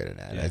I'm scared of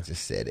that. I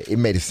just said it. It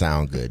made it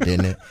sound good,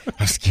 didn't it?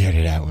 I'm scared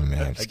of that one,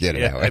 man. I'm scared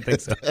of that one. I think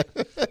so.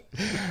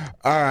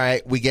 All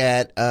right, we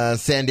got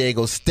San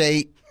Diego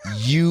State,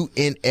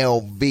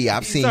 UNLV.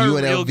 I've seen are real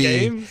UNLV.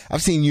 games.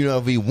 I've seen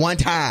UNLV one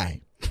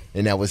time,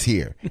 and that was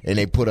here. And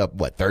they put up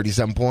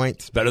 30-something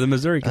points. Better than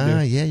Missouri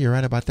can do. Yeah, you're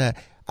right about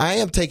that. I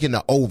am taking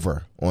the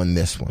over on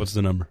this one. What's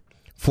the number?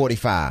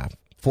 45.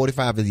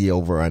 45 is the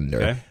over under.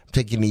 Okay. I'm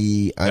taking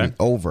the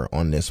over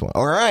on this one.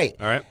 All right.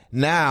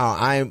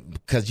 Now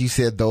because you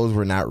said those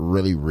were not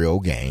really real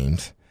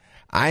games.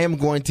 I am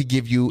going to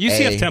give you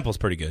UCF Temple's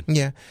pretty good.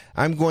 Yeah.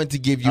 I'm going to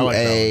give you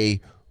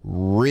a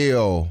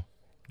real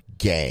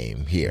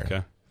game here.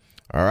 Okay.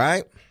 All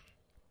right.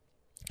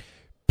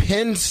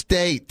 Penn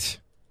State.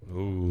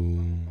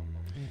 Ooh.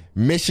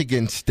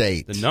 Michigan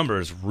State. The number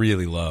is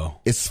really low.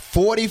 It's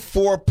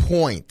 44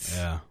 points.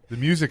 Yeah. The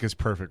music is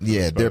perfect.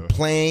 Yeah, they're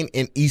playing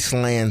in East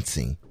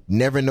Lansing.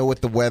 Never know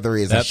what the weather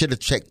is. I should have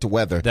checked the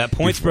weather. That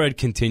point spread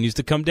continues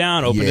to come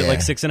down. Opened at like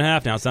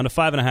 6.5. Now it's down to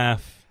 5.5.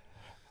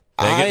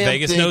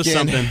 Vegas knows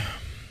something.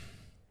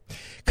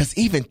 Because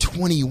even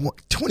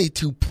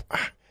 22,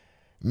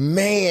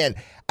 man,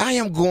 I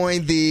am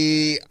going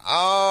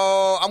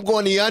I'm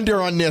going the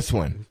under on this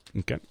one.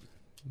 Okay.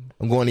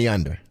 I'm going the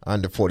under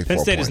 44 Penn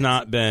State points. has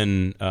not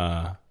been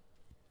that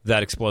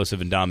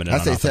explosive and dominant.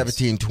 I say on offense.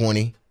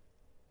 17-20.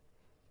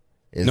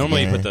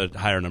 Normally you put the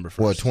higher number first.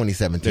 Well, There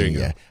 2017, you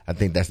go. yeah. I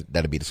think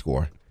that'll be the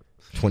score.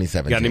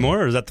 2017. Got any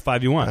more, or is that the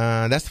 5 you want?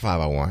 That's the 5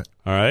 I want.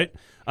 All right.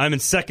 I'm in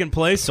second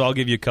place, so I'll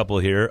give you a couple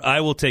here.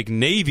 I will take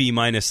Navy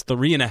minus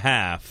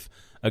 3.5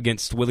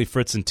 against Willie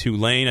Fritz and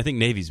Tulane. I think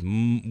Navy's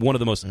one of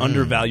the most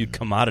undervalued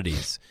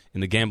commodities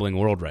in the gambling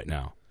world right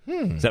now.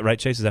 Is that right,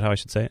 Chase? Is that how I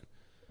should say it?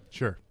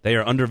 Sure. They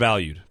are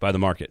undervalued by the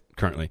market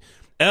currently.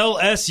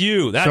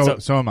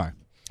 LSU. So am I.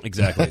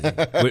 Exactly.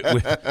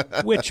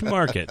 Which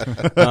market?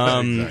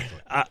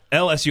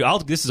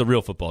 LSU. This is a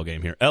real football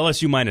game here.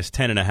 LSU minus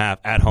 10.5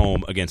 at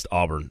home against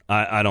Auburn.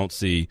 I don't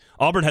see.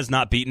 Auburn has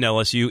not beaten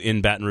LSU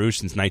in Baton Rouge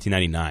since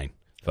 1999,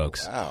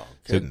 folks. Wow.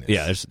 So, Goodness.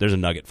 yeah, there's a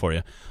nugget for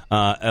you.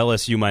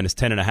 LSU minus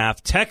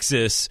 10.5.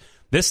 Texas.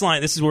 This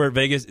line. This is where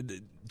Vegas.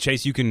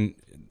 Chase, you can.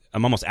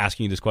 I'm almost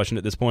asking you this question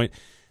at this point.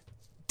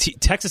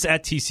 Texas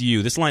at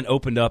TCU. This line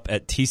opened up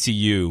at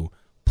TCU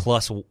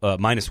plus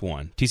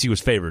 -1. TCU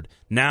was favored.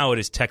 Now it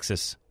is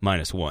Texas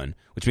 -1,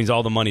 which means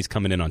all the money's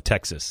coming in on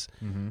Texas.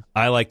 Mm-hmm.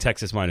 I like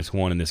Texas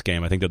 -1 in this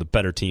game. I think they're the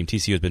better team.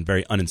 TCU has been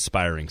very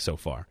uninspiring so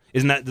far.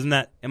 Isn't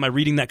that? Am I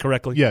reading that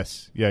correctly?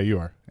 Yes. Yeah, you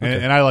are.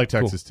 Okay. And I like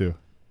Texas too.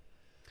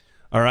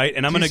 All right,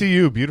 and I'm going to.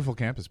 TCU, beautiful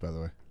campus, by the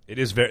way. It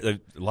is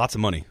very lots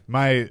of money.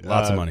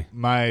 Lots of money.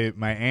 My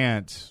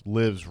aunt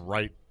lives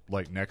right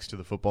next to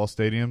the football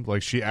stadium.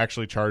 Like, she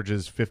actually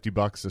charges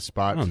 $50 a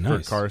spot for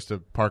cars to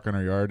park on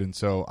her yard. And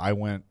so I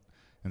went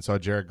and saw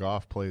Jared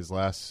Goff play his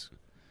last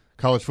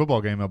college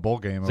football game, a bowl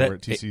game over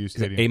at TCU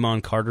Stadium.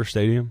 Amon Carter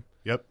Stadium?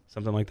 Yep.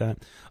 Something like that.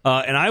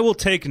 And I will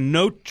take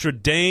Notre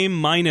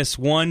Dame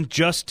 -1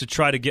 just to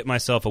try to get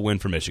myself a win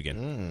for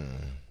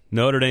Michigan.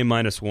 Notre Dame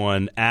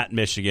 -1 at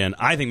Michigan.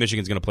 I think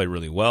Michigan's going to play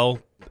really well,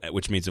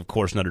 which means, of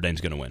course, Notre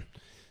Dame's going to win.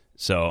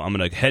 So I'm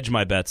going to hedge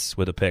my bets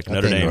with a pick.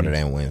 Notre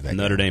Dame wins that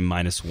Notre game.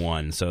 Dame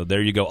 -1. So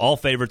there you go. All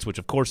favorites, which,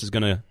 of course, is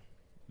going to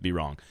be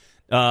wrong.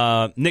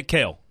 Nick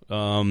Cale.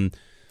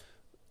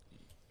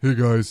 Hey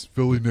guys,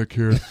 Philly Nick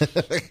here.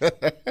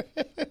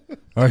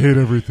 I hate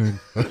everything.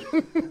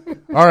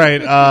 All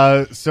right,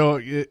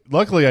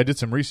 luckily I did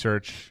some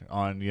research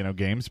on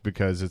games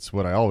because it's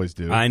what I always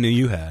do. I knew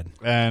you had.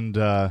 And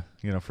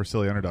for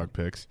silly underdog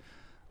picks,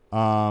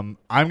 I'm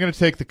going to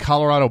take the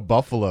Colorado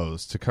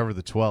Buffaloes to cover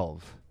the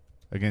 12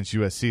 against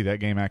USC. That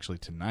game actually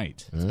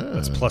tonight.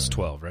 That's plus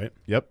 12, right?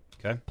 Yep.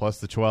 Okay. Plus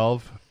the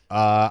 12.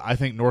 I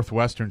think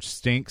Northwestern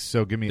stinks,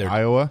 so give me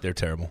Iowa. They're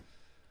terrible.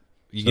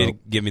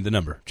 Give me the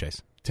number,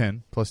 Chase.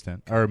 10 plus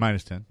 10 or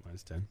minus 10.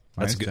 Minus 10.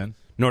 Minus That's 10.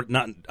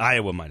 Not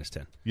Iowa minus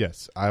 10.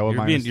 Yes, Iowa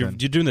minus 10.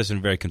 You're doing this in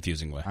a very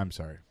confusing way. I'm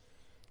sorry.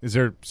 Is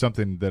there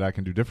something that I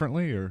can do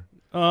differently, or?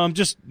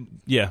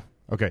 Yeah.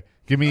 Okay.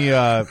 Give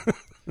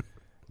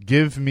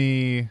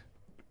me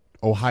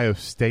Ohio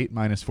State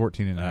minus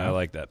 14.5. I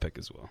like that pick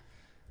as well.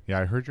 Yeah,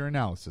 I heard your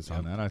analysis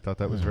on that. I thought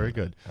that was very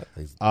good.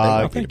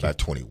 I think about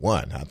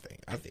 21. I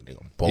think they're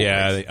going to bowl.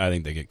 Yeah, I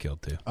think they get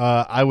killed too.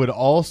 I would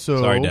also.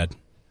 Sorry, Dad.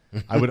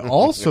 I would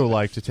also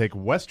like to take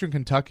Western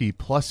Kentucky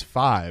plus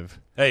 5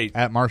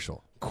 at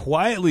Marshall.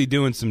 Quietly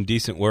doing some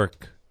decent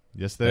work.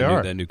 Yes, they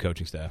are. That new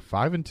coaching staff.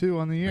 5-2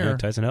 on the year. Yeah,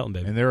 Tyson Helton,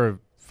 baby. And they're a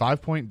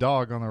 5-point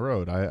dog on the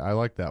road. I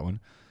like that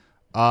one.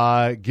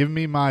 Give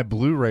me my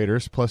Blue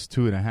Raiders plus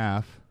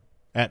 2.5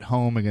 at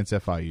home against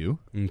FIU.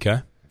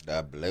 Okay.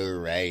 The Blue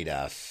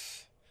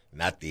Raiders,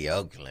 not the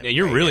Oakland. Yeah,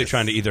 you're Raiders. really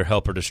trying to either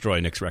help or destroy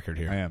Nick's record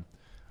here. I am.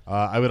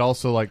 I would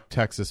also like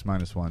Texas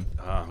minus 1.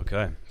 Oh,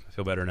 okay. I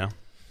feel better now.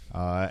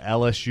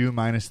 LSU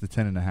minus the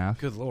 10.5.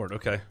 Good Lord.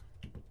 Okay.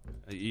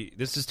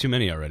 This is too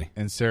many already.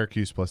 And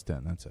Syracuse plus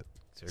 10. That's it.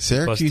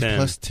 Syracuse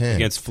plus 10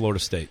 against Florida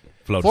State.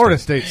 Florida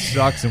State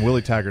sucks, and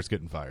Willie Taggart's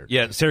getting fired.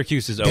 Yeah,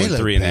 Syracuse is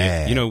 0-3 in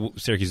the.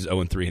 Syracuse is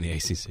 0-3 in the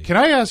ACC. Can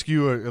I ask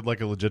you a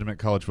legitimate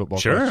college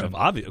football question?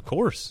 Sure, of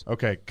course.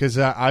 Okay, because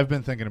I've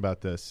been thinking about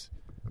this.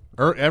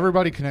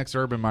 Everybody connects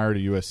Urban Meyer to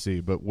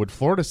USC, but would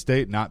Florida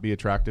State not be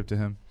attractive to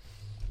him?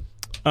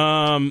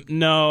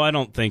 No, I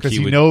don't think he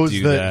would knows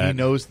do that. He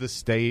knows the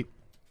state.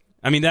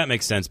 I mean, that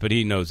makes sense, but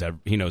he knows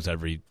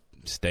every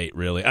state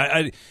really.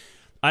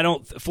 I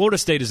don't. Florida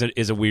State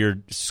is a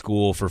weird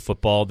school for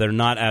football. They're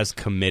not as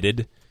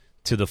committed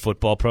to the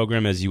football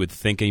program as you would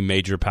think a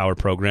major power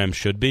program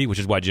should be, which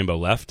is why Jimbo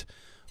left.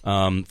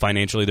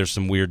 Financially, there's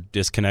some weird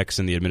disconnects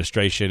in the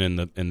administration and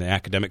the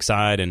academic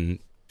side, and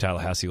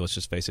Tallahassee, let's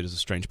just face it, is a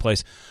strange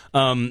place.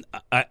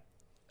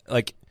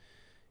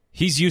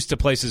 He's used to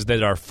places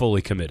that are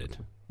fully committed.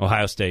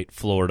 Ohio State,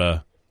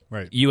 Florida.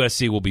 Right.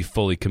 USC will be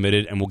fully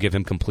committed and will give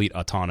him complete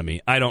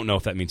autonomy. I don't know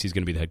if that means he's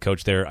going to be the head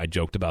coach there. I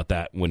joked about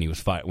that when he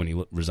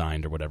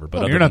resigned or whatever.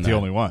 But you're not the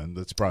only one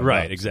that's brought it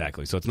right, up,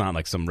 exactly. So it's not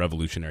like some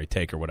revolutionary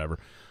take or whatever.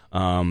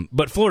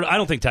 But Florida, I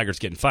don't think Taggart's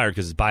getting fired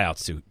because his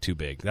buyout's too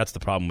big. That's the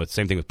problem with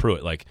same thing with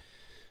Pruitt. Like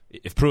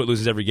if Pruitt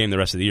loses every game the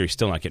rest of the year, he's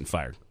still not getting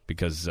fired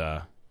because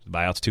the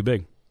buyout's too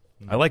big.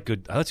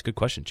 That's a good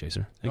question,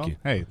 Chaser. Thank you.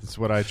 Hey, that's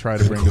what I try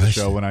to bring to the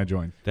show when I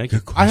join. Thank you.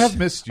 I have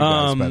missed you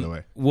guys, by the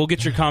way. We'll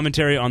get your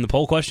commentary on the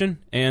poll question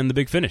and the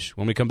big finish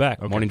when we come back.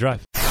 Okay. Morning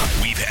Drive.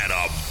 We've had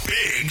a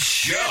big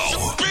show.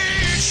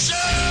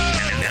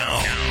 And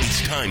now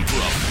it's time for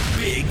a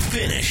big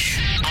finish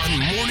on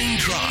Morning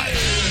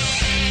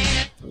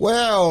Drive.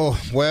 Well.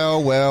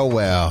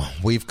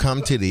 We've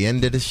come to the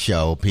end of the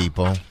show,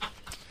 people.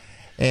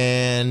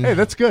 And hey,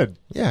 that's good.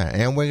 Yeah,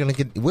 and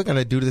we're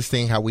gonna do this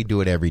thing how we do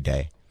it every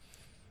day.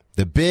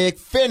 The Big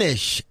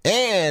Finish,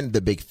 and the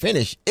Big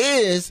Finish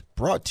is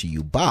brought to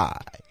you by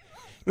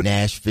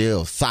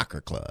Nashville Soccer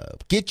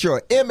Club. Get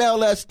your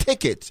MLS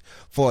tickets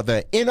for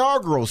the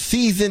inaugural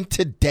season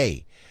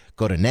today.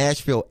 Go to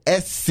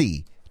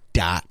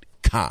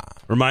NashvilleSC.com.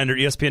 Reminder,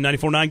 ESPN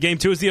 94.9 Game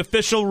 2 is the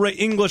official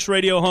English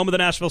radio home of the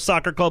Nashville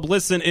Soccer Club.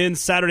 Listen in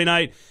Saturday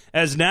night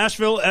as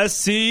Nashville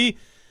SC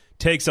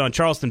takes on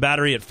Charleston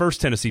Battery at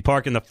First Tennessee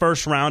Park in the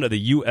first round of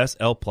the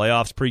USL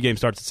playoffs. Pregame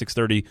starts at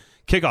 6:30,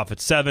 kickoff at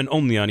 7,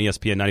 only on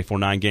ESPN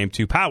 94.9 Game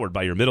 2, powered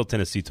by your Middle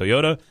Tennessee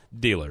Toyota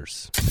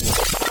dealers.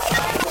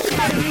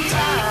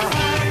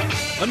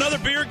 Another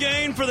beer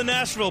gain for the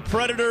Nashville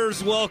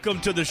Predators. Welcome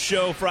to the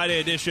show,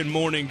 Friday edition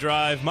Morning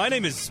Drive. My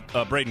name is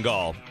Braden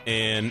Gall,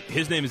 and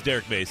his name is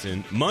Derek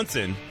Mason.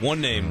 Munson,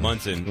 one name,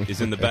 Munson,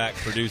 is in the back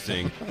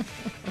producing.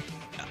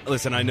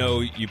 Listen, I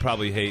know you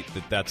probably hate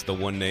that that's the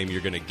one name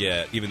you're going to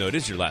get, even though it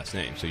is your last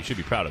name, so you should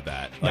be proud of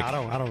that. Like,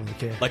 no, I don't really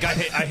care. Like, I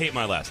hate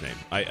my last name.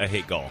 I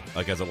hate Gall.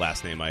 Like, as a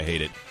last name, I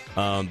hate it.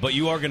 But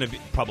you are going to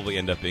probably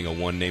end up being a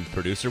one-name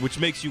producer, which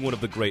makes you one of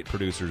the great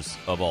producers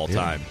of all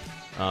time.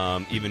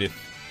 Even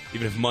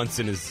if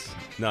Munson is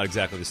not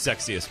exactly the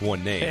sexiest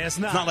one name. Yeah, it's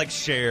not like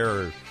Cher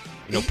or,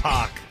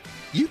 Pac.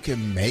 You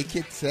can make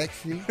it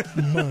sexy.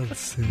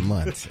 Munson.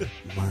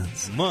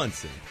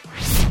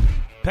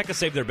 Pekka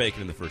saved their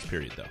bacon in the first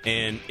period, though.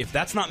 And if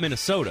that's not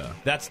Minnesota,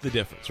 that's the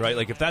difference, right?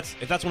 Like, if that's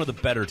one of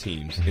the better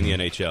teams in the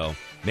NHL,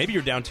 maybe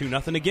you're down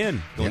 2-0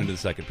 again going into the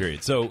second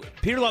period. So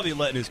Peter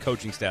Laviolette and his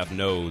coaching staff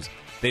knows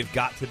they've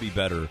got to be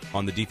better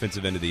on the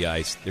defensive end of the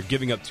ice. They're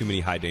giving up too many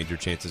high-danger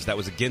chances. That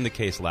was again the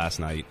case last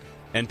night,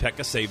 and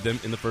Pekka saved them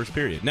in the first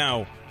period.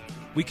 Now,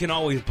 we can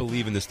always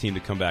believe in this team to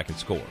come back and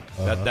score.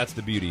 That's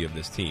the beauty of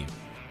this team.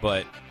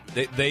 But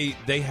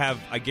they have,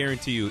 I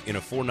guarantee you, in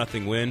a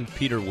 4-0 win,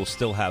 Peter will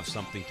still have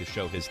something to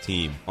show his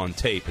team on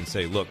tape and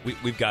say, look,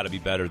 we've got to be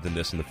better than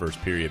this in the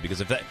first period.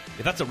 Because if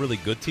that's a really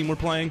good team we're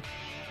playing,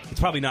 it's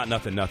probably not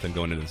 0-0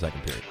 going into the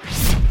second period.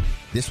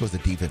 This was a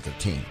defensive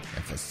team.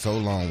 And for so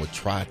long with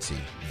Trotzy,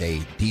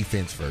 they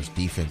defense first,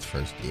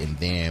 and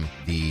then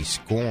the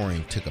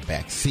scoring took a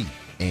back seat.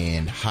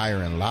 And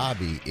higher in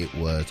lobby, it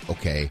was,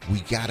 okay, we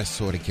got to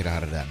sort of get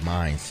out of that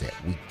mindset.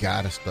 We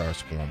got to start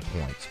scoring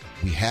points.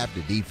 We have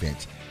the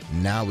defense.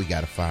 Now we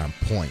got to find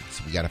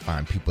points. We got to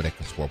find people that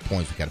can score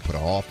points. We got to put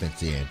an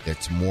offense in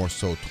that's more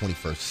so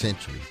 21st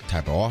century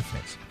type of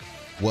offense.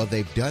 Well,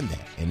 they've done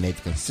that, and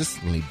they've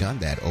consistently done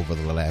that over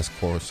the last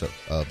course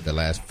of the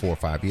last 4 or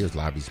 5 years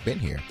Lobby's been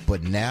here.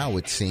 But now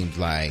it seems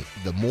like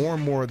the more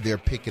and more they're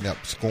picking up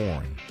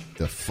scoring,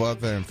 the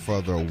further and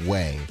further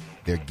away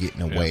they're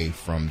getting away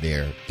from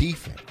their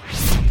defense.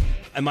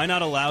 Am I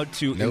not allowed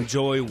to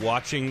enjoy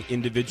watching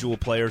individual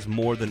players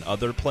more than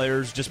other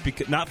players? Just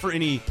because, not for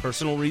any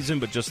personal reason,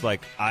 but just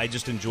like I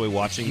just enjoy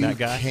watching that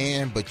guy. You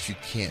can, but you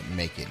can't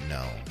make it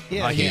known.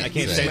 Yeah, I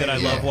can't say that I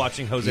love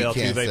watching Jose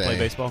Altuve play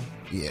baseball.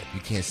 Yeah,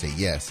 you can't say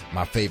yes,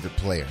 my favorite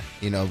player.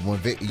 You know, when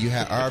you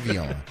have Arby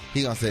on,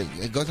 he gonna say,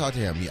 "Go talk to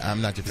him."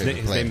 I'm not your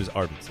favorite player. His name is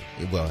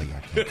Arvidsson. Well, I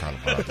can't call him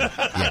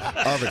Arvidsson.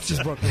 Yeah, Arvidsson.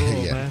 Just broke the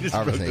rule, man.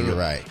 Arvidsson, you're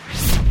right.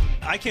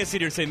 I can't sit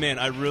here and say, man,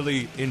 I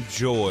really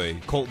enjoy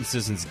Colton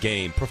Sisson's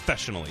game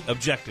professionally,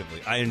 objectively.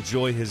 I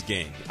enjoy his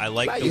game. I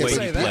like the way he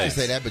plays. You can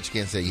say that, but you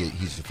can't say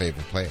he's your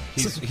favorite player.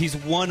 He's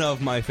one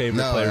of my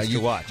favorite players to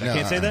watch. I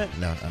can't say that?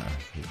 No.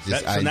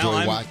 I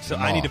enjoy watching them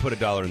all. I need to put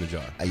 $1 in the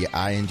jar.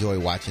 I enjoy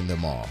watching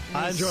them all.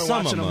 I enjoy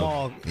watching them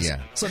all. Yeah.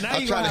 So now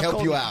I'm trying to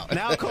help you out.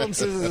 Now Colton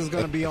Sissons is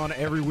going to be on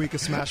every week of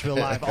Smashville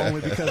Live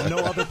only because no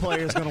other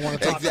player is going to want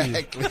to talk to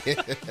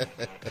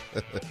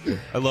you.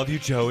 I love you,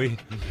 Joey.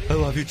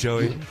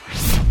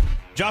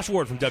 Josh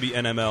Ward from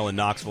WNML in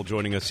Knoxville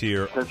joining us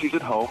here. Since he's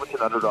at home, it's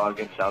an underdog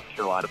against South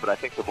Carolina, but I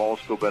think the Vols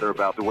feel better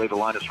about the way the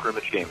line of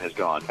scrimmage game has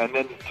gone. And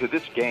then to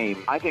this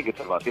game, I think it's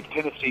a must. If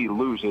Tennessee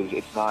loses,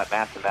 it's not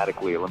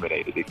mathematically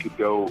eliminated. It could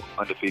go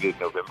undefeated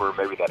in November.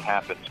 Maybe that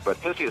happens. But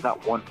Tennessee has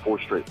not won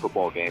 4 straight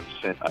football games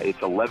since its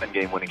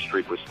 11-game winning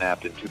streak was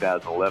snapped in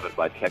 2011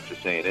 by Texas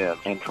A&M.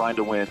 And trying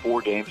to win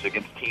 4 games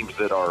against teams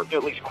that are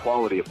at least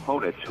quality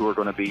opponents who are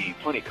going to be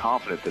plenty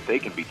confident that they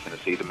can beat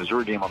Tennessee. The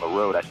Missouri game on the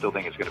road, I still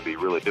think is going to be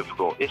really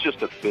difficult. It's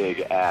just a big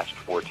ask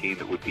for a team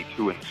that would be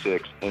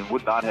 2-6 and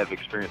would not have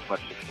experienced much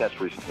success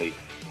recently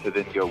to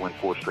then go win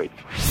 4 straight.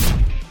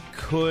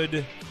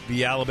 Could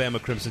the Alabama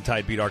Crimson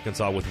Tide beat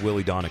Arkansas with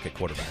Willie Donick at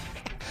quarterback?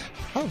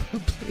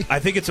 Probably. I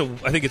think it's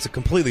a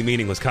completely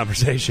meaningless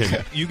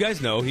conversation. You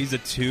guys know he's a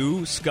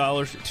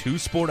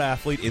 2-sport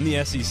athlete in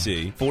the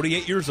SEC.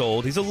 48 years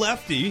old. He's a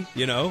lefty.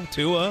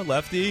 Tua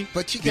lefty.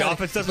 But the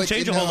offense doesn't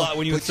change a whole lot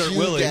when you insert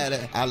Willie.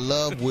 I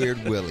love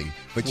Weird Willie,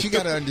 but you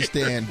got to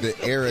understand the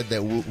era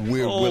that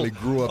Weird Willie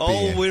grew up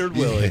in. Oh, Weird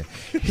Willie.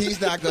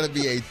 He's not going to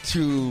be a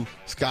 2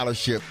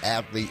 scholarship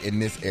athlete in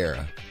this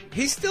era.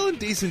 He's still in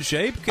decent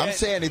shape. I'm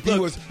saying if he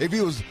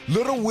was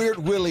little Weird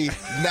Willie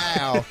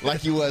now,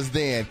 like he was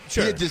then,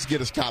 he'd just get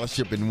a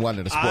scholarship in one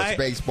of the sports,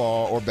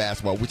 baseball or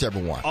basketball, whichever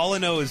one. All I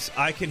know is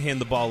I can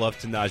hand the ball off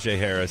to Najee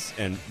Harris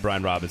and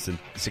Brian Robinson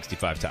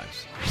 65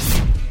 times.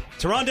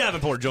 Teron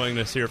Davenport joining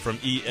us here from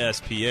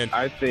ESPN.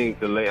 I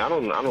think I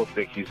don't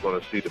think he's going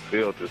to see the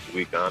field this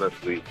week,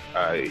 honestly.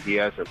 He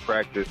hasn't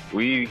practiced.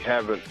 We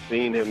haven't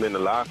seen him in the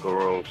locker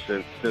room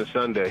since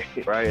Sunday,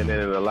 right? And then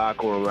in the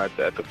locker room at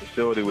the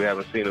facility, we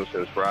haven't seen him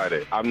since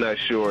Friday. I'm not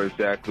sure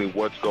exactly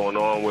what's going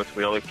on with him.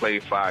 We only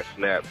played 5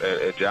 snaps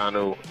at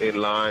Janu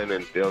in line,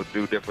 and they'll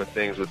do different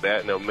things with that,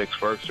 and they'll mix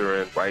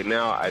Firkser in. Right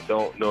now, I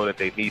don't know that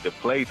they need to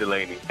play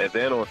Delaney. And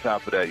then on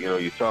top of that,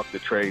 you talk the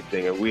trade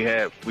thing, and we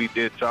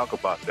did talk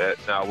about that.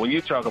 Now, when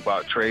you talk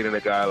about trading a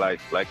guy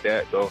like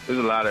that, though, there's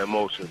a lot of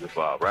emotions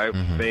involved, right?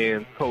 Mm-hmm.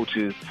 Fans,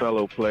 coaches,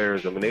 fellow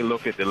players. I mean, they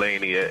look at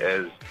Delaney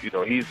as,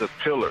 he's a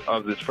pillar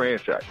of this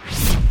franchise.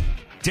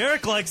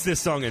 Derek likes this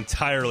song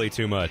entirely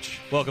too much.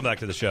 Welcome back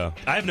to the show.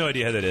 I have no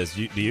idea who that is.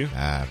 Do you?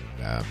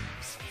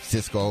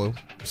 Cisco.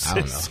 I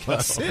don't know.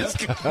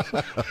 Cisco.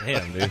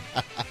 Damn, dude.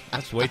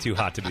 That's way too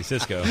hot to be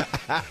Cisco.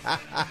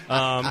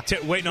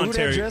 Waiting on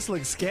Terry. That dress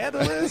looks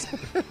scandalous.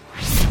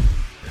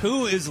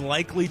 Who is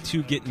likely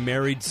to get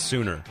married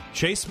sooner,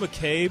 Chase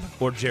McCabe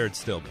or Jared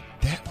Stillman?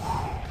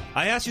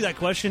 I asked you that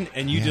question,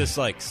 and you just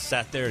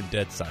sat there in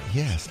dead silence.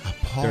 Yes, I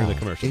paused. During the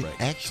commercial break.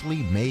 It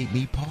actually made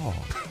me pause.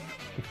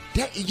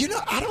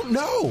 I don't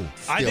know.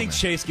 Stillman. I think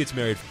Chase gets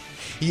married.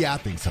 Yeah, I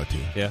think so, too.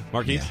 Yeah,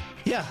 Marquise?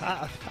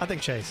 Yeah, I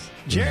think Chase.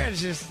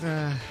 Jared's just...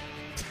 Jared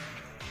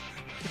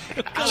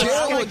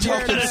will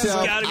talk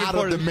himself out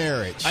of the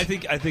marriage. I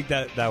think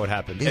that would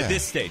happen. Yeah. At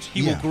this stage,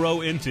 he will grow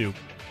into...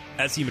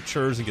 as he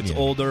matures and gets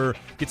older,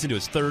 gets into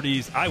his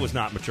 30s. I was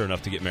not mature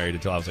enough to get married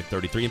until I was like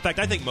 33. In fact,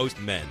 I think most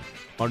men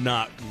are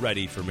not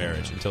ready for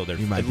marriage until they're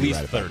at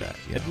least 30.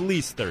 At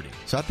least 30.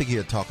 So I think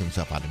he'll talk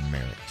himself out of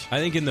marriage. I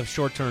think in the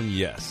short term,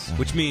 yes.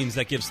 Which means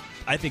that gives,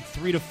 I think,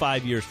 3 to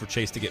 5 years for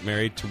Chase to get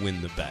married to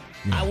win the bet.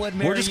 I would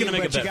marry We're just gonna you,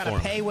 make but a bet you got for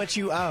to him. pay what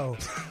you owe.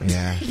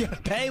 Yeah. You got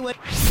to pay what...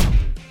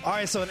 All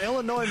right, so an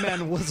Illinois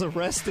man was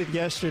arrested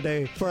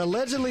yesterday for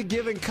allegedly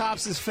giving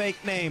cops his fake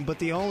name, but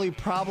the only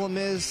problem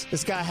is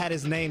this guy had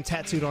his name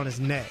tattooed on his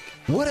neck.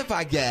 What if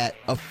I got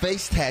a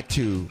face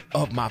tattoo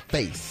of my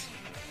face?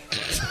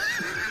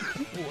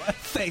 What?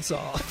 Face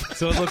off.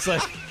 So it looks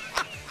like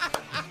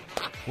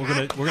we're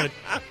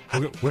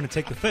gonna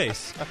take the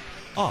face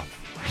off.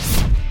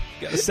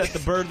 Got to set the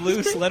bird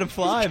loose, let him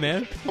fly,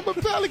 man. I'm a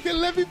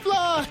pelican, let me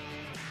fly.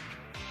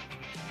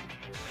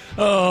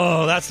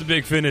 Oh, that's the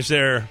big finish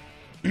there.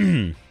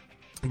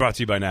 Brought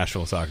to you by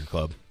Nashville Soccer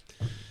Club.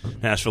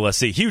 Nashville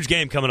SC. Huge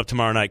game coming up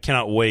tomorrow night.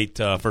 Cannot wait.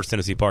 First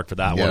Tennessee Park for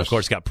that one. Of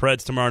course, got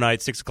Preds tomorrow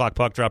night. 6 o'clock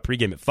puck drop.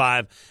 Pregame at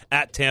 5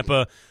 at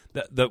Tampa.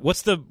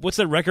 What's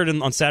the record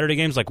on Saturday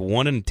games? Like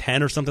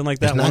 1-10 or something like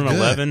that.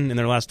 1-11 in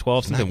their last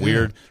 12. Something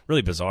weird.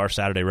 Really bizarre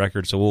Saturday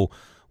record. So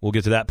we'll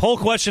get to that. Poll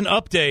question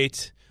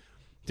update.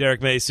 Derek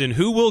Mason.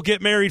 Who will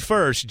get married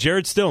first?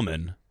 Jared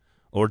Stillman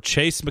or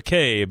Chase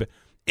McCabe?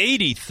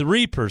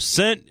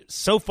 83%.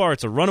 So far,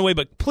 it's a runaway,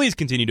 but please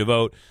continue to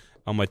vote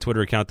on my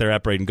Twitter account there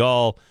at Braden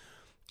Gall.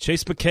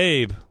 Chase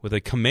McCabe with a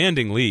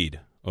commanding lead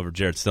over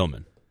Jared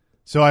Stillman.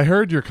 So I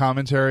heard your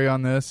commentary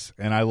on this,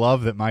 and I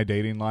love that my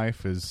dating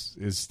life is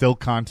still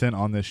content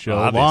on this show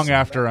long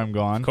after I'm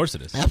gone. Of course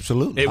it is.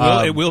 Absolutely.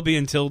 It will be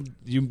until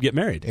you get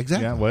married.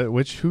 Exactly. Yeah,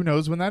 which who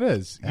knows when that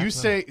is.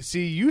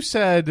 You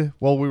said,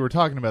 well, we were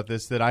talking about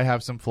this, that I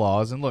have some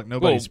flaws, and look,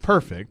 nobody's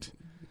perfect,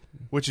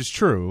 which is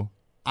true.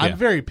 I'm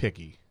very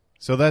picky.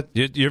 So that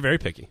you're very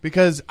picky.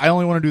 Because I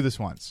only want to do this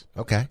once.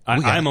 Okay.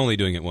 I'm only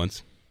doing it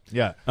once.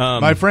 Yeah.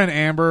 My friend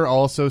Amber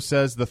also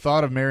says the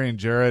thought of marrying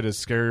Jared is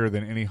scarier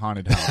than any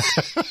haunted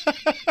house.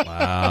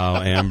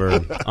 Wow,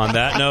 Amber. On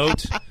that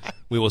note,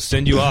 we will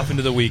send you off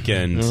into the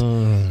weekend.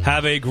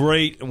 Have a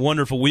great,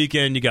 wonderful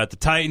weekend. You got the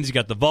Titans, you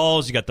got the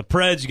Vols, you got the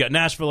Preds, you got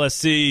Nashville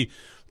SC.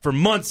 For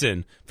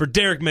Munson, for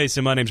Derek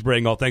Mason, my name's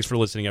Braden Gall. Thanks for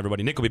listening,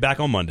 everybody. Nick will be back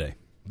on Monday.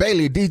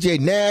 Bailey, DJ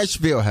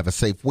Nashville. Have a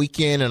safe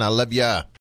weekend, and I love ya.